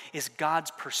reveal is God's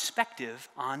perspective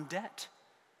on debt.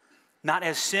 Not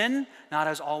as sin, not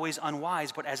as always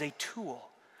unwise, but as a tool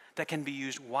that can be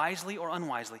used wisely or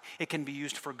unwisely. It can be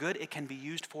used for good, it can be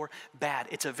used for bad.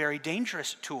 It's a very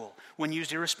dangerous tool when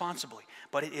used irresponsibly,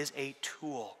 but it is a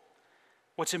tool.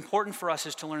 What's important for us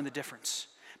is to learn the difference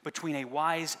between a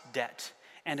wise debt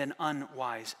and an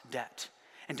unwise debt.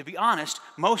 And to be honest,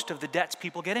 most of the debts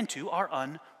people get into are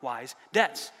unwise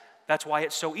debts. That's why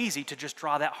it's so easy to just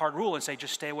draw that hard rule and say,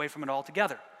 just stay away from it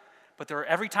altogether. But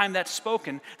every time that's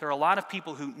spoken, there are a lot of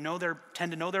people who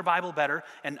tend to know their Bible better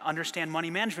and understand money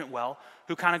management well,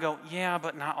 who kind of go, yeah,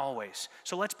 but not always.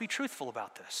 So let's be truthful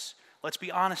about this. Let's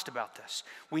be honest about this.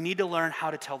 We need to learn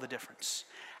how to tell the difference.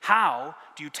 How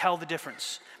do you tell the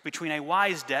difference between a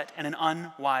wise debt and an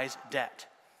unwise debt?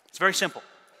 It's very simple.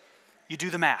 You do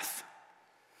the math.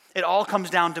 It all comes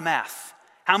down to math.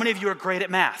 How many of you are great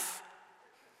at math?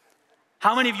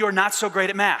 How many of you are not so great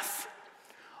at math?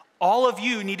 All of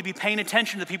you need to be paying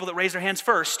attention to the people that raise their hands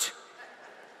first.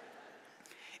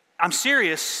 I'm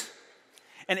serious.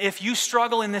 And if you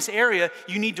struggle in this area,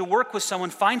 you need to work with someone,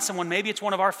 find someone, maybe it's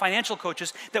one of our financial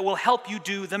coaches, that will help you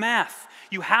do the math.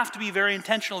 You have to be very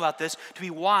intentional about this to be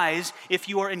wise if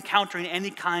you are encountering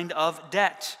any kind of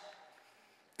debt.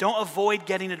 Don't avoid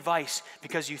getting advice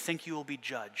because you think you will be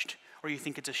judged or you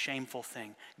think it's a shameful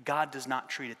thing. God does not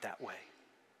treat it that way.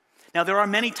 Now, there are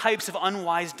many types of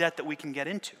unwise debt that we can get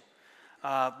into.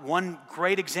 One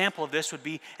great example of this would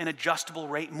be an adjustable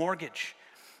rate mortgage.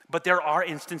 But there are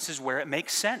instances where it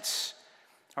makes sense.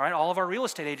 All right, all of our real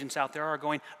estate agents out there are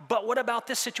going, but what about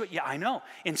this situation? Yeah, I know.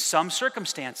 In some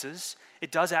circumstances,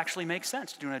 it does actually make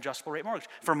sense to do an adjustable rate mortgage.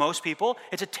 For most people,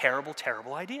 it's a terrible,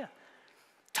 terrible idea.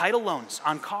 Title loans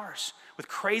on cars with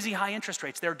crazy high interest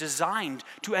rates, they're designed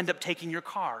to end up taking your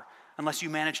car unless you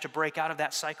manage to break out of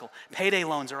that cycle. Payday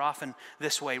loans are often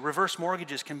this way. Reverse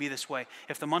mortgages can be this way.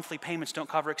 If the monthly payments don't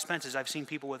cover expenses, I've seen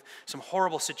people with some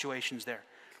horrible situations there.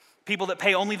 People that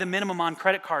pay only the minimum on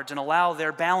credit cards and allow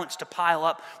their balance to pile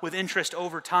up with interest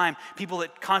over time. People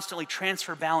that constantly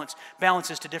transfer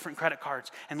balances to different credit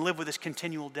cards and live with this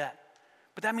continual debt.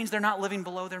 But that means they're not living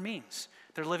below their means.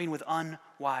 They're living with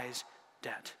unwise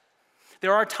debt.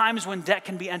 There are times when debt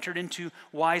can be entered into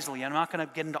wisely. I'm not going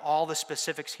to get into all the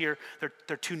specifics here.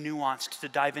 They're too nuanced to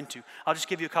dive into. I'll just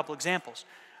give you a couple examples.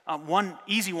 One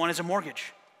easy one is a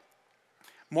mortgage.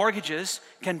 Mortgages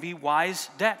can be wise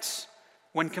debts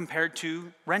when compared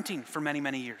to renting for many,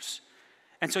 many years.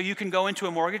 And so you can go into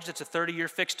a mortgage that's a 30-year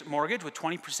fixed mortgage with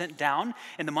 20% down,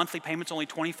 and the monthly payment's only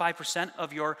 25%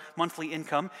 of your monthly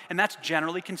income, and that's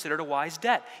generally considered a wise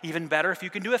debt. Even better if you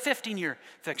can do a 15-year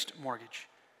fixed mortgage.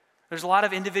 There's a lot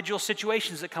of individual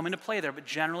situations that come into play there, but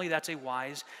generally that's a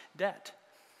wise debt.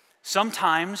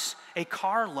 Sometimes a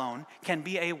car loan can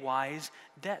be a wise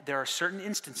debt. There are certain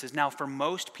instances. Now, for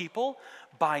most people,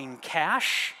 buying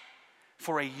cash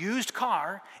for a used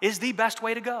car is the best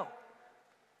way to go.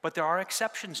 But there are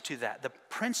exceptions to that. The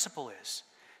principle is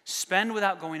spend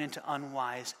without going into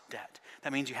unwise debt.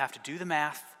 That means you have to do the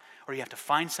math, or you have to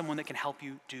find someone that can help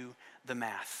you do the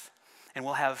math. And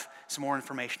we'll have some more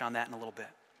information on that in a little bit.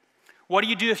 What do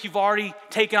you do if you've already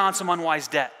taken on some unwise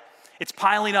debt? It's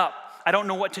piling up. I don't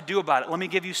know what to do about it. Let me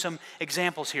give you some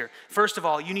examples here. First of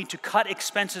all, you need to cut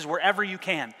expenses wherever you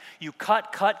can. You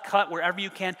cut wherever you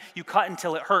can. You cut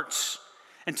until it hurts,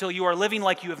 until you are living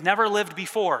like you have never lived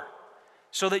before,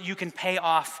 so that you can pay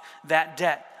off that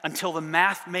debt, until the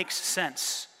math makes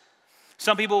sense.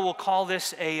 Some people will call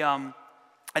this a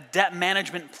debt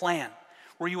management plan,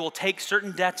 where you will take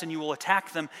certain debts and you will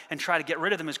attack them and try to get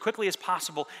rid of them as quickly as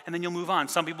possible, and then you'll move on.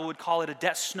 Some people would call it a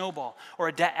debt snowball or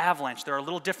a debt avalanche. There are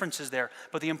little differences there,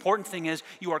 but the important thing is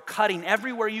you are cutting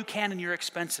everywhere you can in your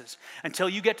expenses until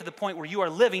you get to the point where you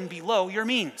are living below your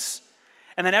means.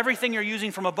 And then everything you're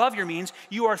using from above your means,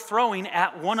 you are throwing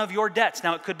at one of your debts.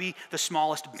 Now, it could be the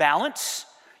smallest balance.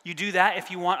 You do that if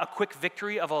you want a quick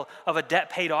victory of a debt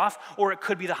paid off, or it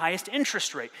could be the highest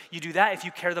interest rate. You do that if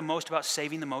you care the most about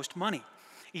saving the most money.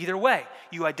 Either way,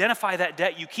 you identify that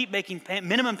debt, you keep making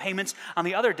minimum payments on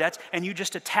the other debts, and you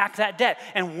just attack that debt.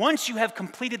 And once you have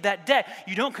completed that debt,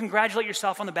 you don't congratulate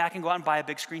yourself on the back and go out and buy a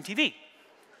big screen TV.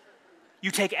 You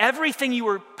take everything you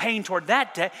were paying toward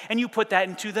that debt and you put that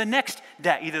into the next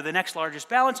debt, either the next largest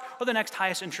balance or the next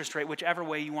highest interest rate, whichever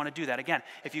way you want to do that. Again,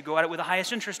 if you go at it with the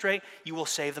highest interest rate, you will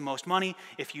save the most money.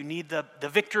 If you need the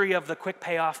victory of the quick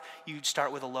payoff, you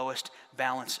start with the lowest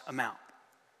balance amount.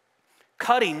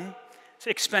 Cutting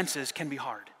expenses can be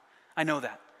hard. I know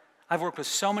that. I've worked with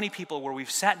so many people where we've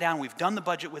sat down, we've done the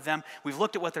budget with them, we've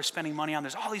looked at what they're spending money on,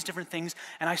 there's all these different things,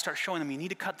 and I start showing them, you need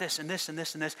to cut this and this and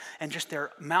this and this, and just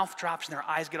their mouth drops and their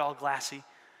eyes get all glassy.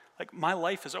 Like, my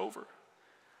life is over.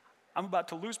 I'm about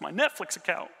to lose my Netflix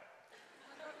account.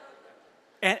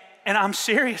 And I'm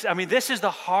serious. I mean, this is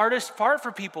the hardest part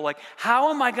for people. Like, how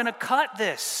am I going to cut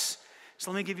this?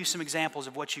 So let me give you some examples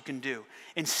of what you can do.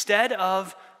 Instead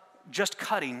of just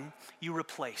cutting, you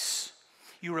replace.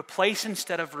 You replace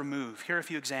instead of remove. Here are a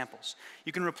few examples.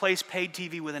 You can replace paid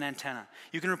TV with an antenna.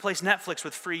 You can replace Netflix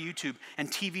with free YouTube and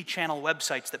TV channel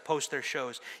websites that post their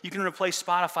shows. You can replace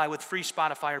Spotify with free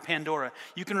Spotify or Pandora.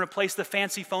 You can replace the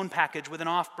fancy phone package with an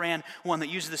off-brand one that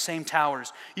uses the same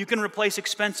towers. You can replace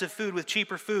expensive food with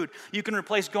cheaper food. You can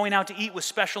replace going out to eat with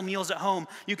special meals at home.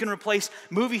 You can replace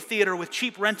movie theater with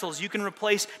cheap rentals. You can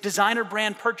replace designer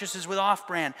brand purchases with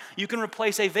off-brand. You can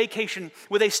replace a vacation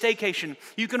with a staycation.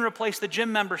 You can replace the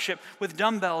gym membership with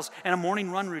dumbbells and a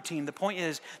morning run routine. The point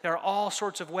is, there are all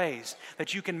sorts of ways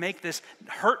that you can make this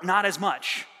hurt not as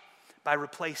much by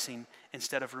replacing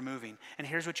instead of removing. And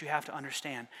here's what you have to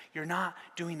understand. You're not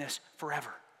doing this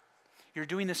forever. You're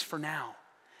doing this for now,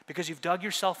 because you've dug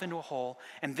yourself into a hole,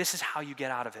 and this is how you get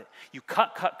out of it. You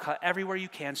cut everywhere you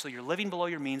can so you're living below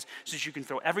your means so that you can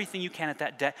throw everything you can at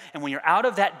that debt. And when you're out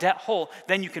of that debt hole,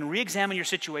 then you can re-examine your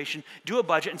situation, do a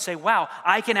budget, and say, wow,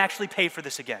 I can actually pay for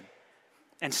this again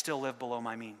and still live below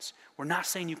my means. We're not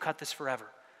saying you cut this forever.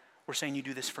 We're saying you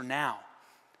do this for now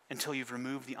until you've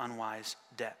removed the unwise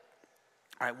debt.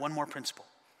 All right, one more principle.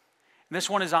 And this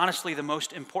one is honestly the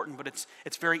most important, but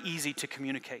it's very easy to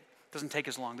communicate. It doesn't take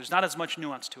as long. There's not as much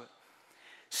nuance to it.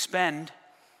 Spend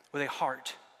with a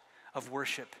heart of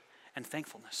worship and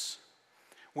thankfulness.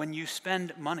 When you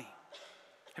spend money,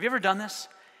 have you ever done this?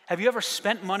 Have you ever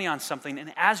spent money on something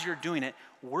and as you're doing it,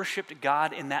 worshiped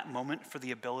God in that moment for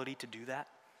the ability to do that?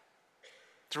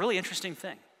 It's a really interesting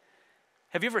thing.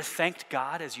 Have you ever thanked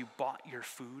God as you bought your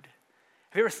food?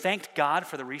 Have you ever thanked God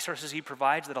for the resources he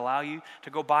provides that allow you to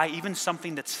go buy even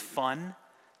something that's fun?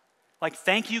 Like,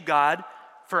 thank you, God,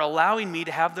 for allowing me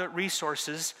to have the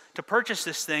resources to purchase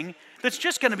this thing that's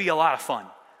just going to be a lot of fun.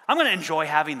 I'm going to enjoy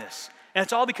having this, and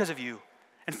it's all because of you.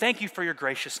 And thank you for your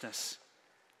graciousness.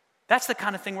 That's the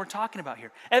kind of thing we're talking about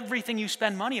here. Everything you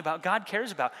spend money about, God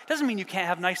cares about. Doesn't mean you can't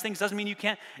have nice things. Doesn't mean you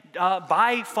can't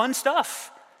buy fun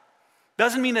stuff.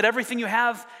 Doesn't mean that everything you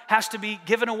have has to be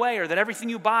given away or that everything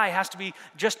you buy has to be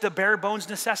just the bare bones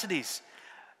necessities.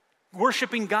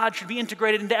 Worshiping God should be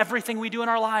integrated into everything we do in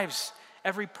our lives.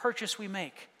 Every purchase we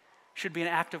make should be an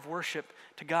act of worship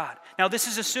to God. Now, this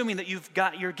is assuming that you've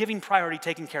got your giving priority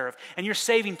taken care of and your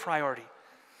saving priority,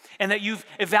 and that you've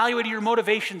evaluated your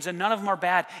motivations and none of them are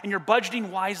bad, and you're budgeting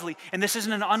wisely, and this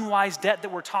isn't an unwise debt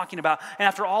that we're talking about. And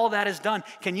after all of that is done,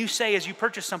 can you say as you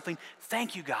purchase something,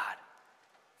 thank you, God,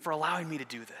 for allowing me to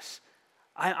do this.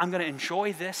 I'm going to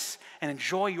enjoy this and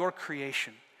enjoy your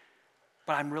creation,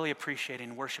 but I'm really appreciating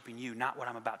and worshiping you, not what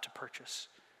I'm about to purchase.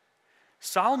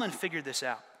 Solomon figured this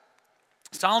out.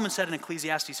 Solomon said in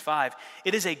Ecclesiastes 5,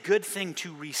 it is a good thing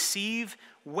to receive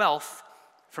wealth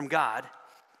from God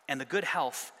and the good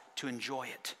health to enjoy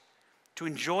it. To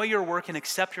enjoy your work and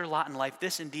accept your lot in life,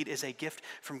 this indeed is a gift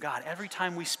from God. Every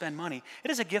time we spend money, it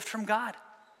is a gift from God.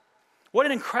 What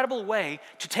an incredible way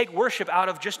to take worship out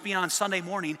of just being on Sunday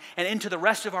morning and into the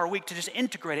rest of our week, to just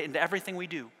integrate it into everything we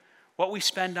do. What we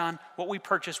spend on, what we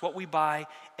purchase, what we buy,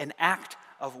 an act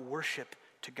of worship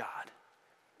to God.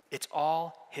 It's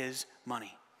all his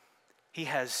money. He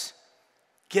has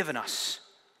given us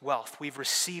wealth. We've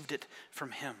received it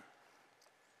from him.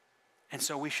 And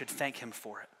so we should thank him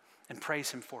for it and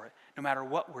praise him for it, no matter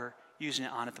what we're using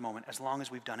it on at the moment, as long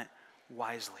as we've done it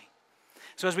wisely.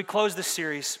 So as we close this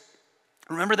series,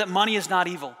 remember that money is not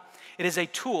evil. It is a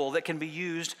tool that can be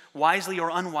used wisely or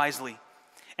unwisely.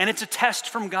 And it's a test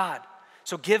from God.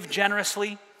 So give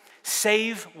generously,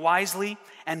 save wisely,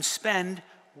 and spend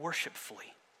worshipfully.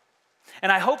 And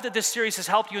I hope that this series has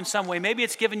helped you in some way. Maybe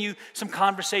it's given you some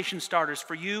conversation starters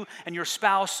for you and your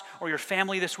spouse or your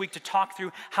family this week to talk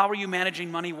through how are you managing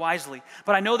money wisely.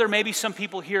 But I know there may be some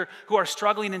people here who are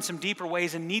struggling in some deeper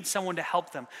ways and need someone to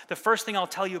help them. The first thing I'll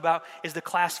tell you about is the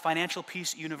class Financial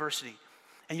Peace University.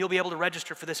 And you'll be able to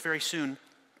register for this very soon.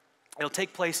 It'll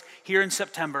take place here in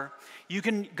September. You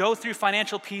can go through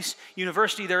Financial Peace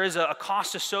University. There is a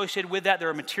cost associated with that. There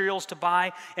are materials to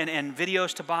buy and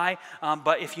videos to buy.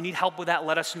 But if you need help with that,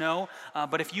 let us know.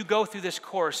 But if you go through this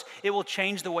course, it will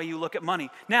change the way you look at money.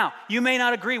 Now, you may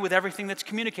not agree with everything that's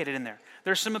communicated in there.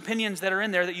 There's some opinions that are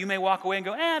in there that you may walk away and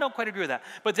go, I don't quite agree with that.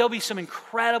 But there'll be some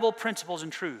incredible principles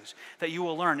and truths that you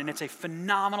will learn. And it's a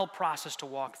phenomenal process to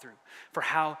walk through for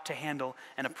how to handle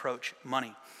and approach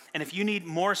money. And if you need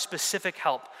more specific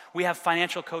help, we have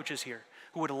financial coaches here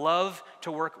who would love to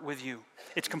work with you.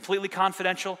 It's completely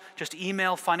confidential. Just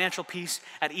email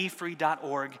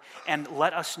financialpeace@efree.org and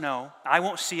let us know. I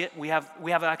won't see it. We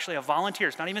have actually a volunteer,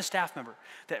 it's not even a staff member,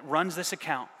 that runs this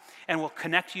account and will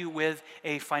connect you with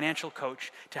a financial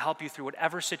coach to help you through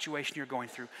whatever situation you're going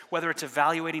through, whether it's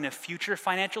evaluating a future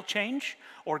financial change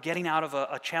or getting out of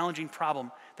a challenging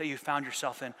problem that you found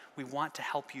yourself in. We want to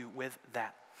help you with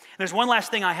that. And there's one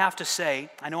last thing I have to say.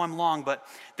 I know I'm long, but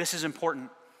this is important.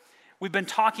 We've been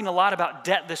talking a lot about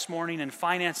debt this morning and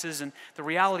finances, and the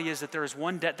reality is that there is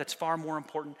one debt that's far more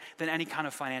important than any kind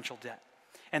of financial debt,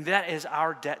 and that is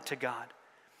our debt to God.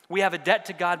 We have a debt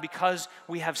to God because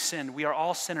we have sinned. We are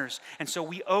all sinners, and so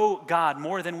we owe God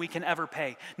more than we can ever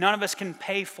pay. None of us can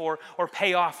pay for or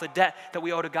pay off the debt that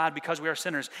we owe to God because we are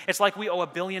sinners. It's like we owe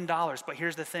 $1 billion, but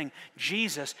here's the thing.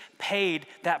 Jesus paid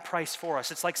that price for us.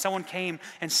 It's like someone came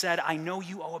and said, I know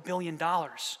you owe $1 billion,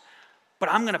 but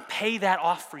I'm going to pay that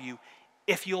off for you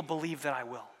if you'll believe that I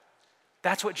will.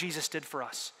 That's what Jesus did for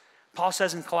us. Paul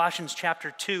says in Colossians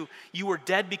chapter 2, you were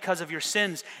dead because of your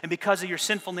sins, and because of your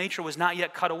sinful nature was not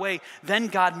yet cut away. Then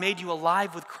God made you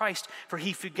alive with Christ, for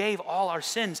he forgave all our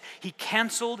sins. He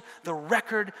canceled the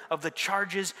record of the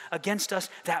charges against us.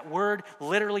 That word,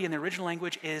 literally in the original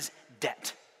language, is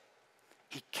debt.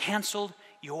 He canceled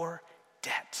your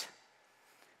debt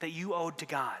that you owed to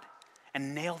God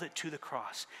and nailed it to the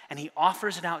cross. And he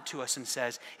offers it out to us and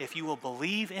says, if you will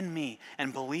believe in me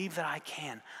and believe that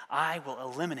I will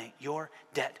eliminate your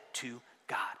debt to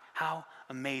God. How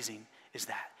amazing is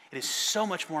that? It is so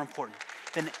much more important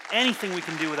than anything we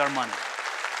can do with our money.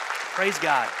 Praise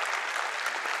God.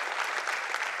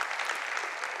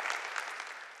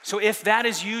 So if that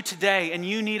is you today and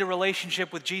you need a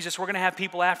relationship with Jesus, we're going to have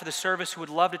people after the service who would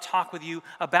love to talk with you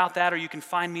about that, or you can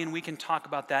find me and we can talk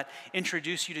about that,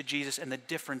 introduce you to Jesus and the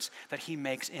difference that he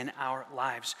makes in our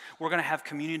lives. We're going to have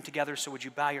communion together, so would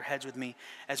you bow your heads with me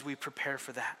as we prepare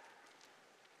for that?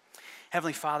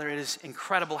 Heavenly Father, it is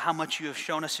incredible how much you have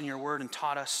shown us in your word and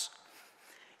taught us,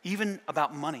 even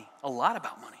about money, a lot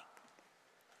about money.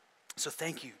 So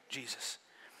thank you, Jesus,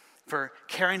 for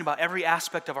caring about every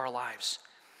aspect of our lives.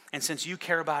 And since you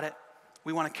care about it,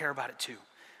 we want to care about it too.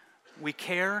 We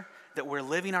care that we're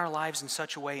living our lives in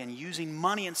such a way and using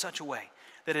money in such a way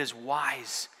that it is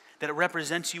wise, that it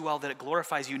represents you well, that it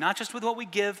glorifies you, not just with what we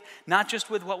give, not just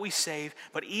with what we save,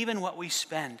 but even what we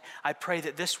spend. I pray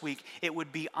that this week it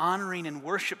would be honoring and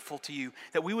worshipful to you,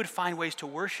 that we would find ways to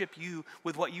worship you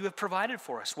with what you have provided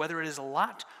for us, whether it is a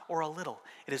lot or a little.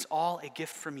 It is all a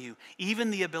gift from you,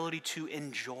 even the ability to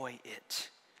enjoy it.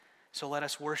 So let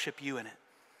us worship you in it,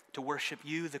 to worship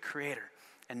you, the Creator,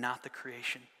 and not the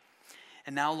creation.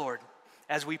 And now, Lord,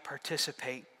 as we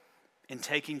participate in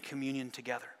taking communion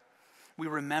together, we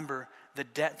remember the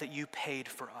debt that you paid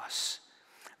for us,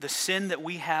 the sin that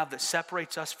we have that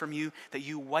separates us from you, that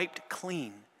you wiped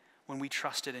clean when we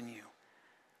trusted in you.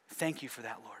 Thank you for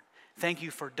that, Lord. Thank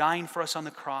you for dying for us on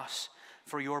the cross,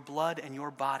 for your blood and your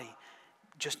body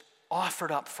just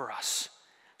offered up for us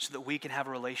so that we can have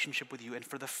a relationship with you, and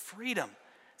for the freedom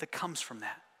that comes from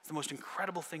that. It's the most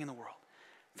incredible thing in the world.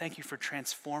 Thank you for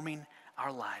transforming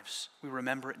our lives. We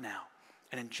remember it now.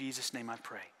 And in Jesus' name I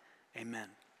pray, amen.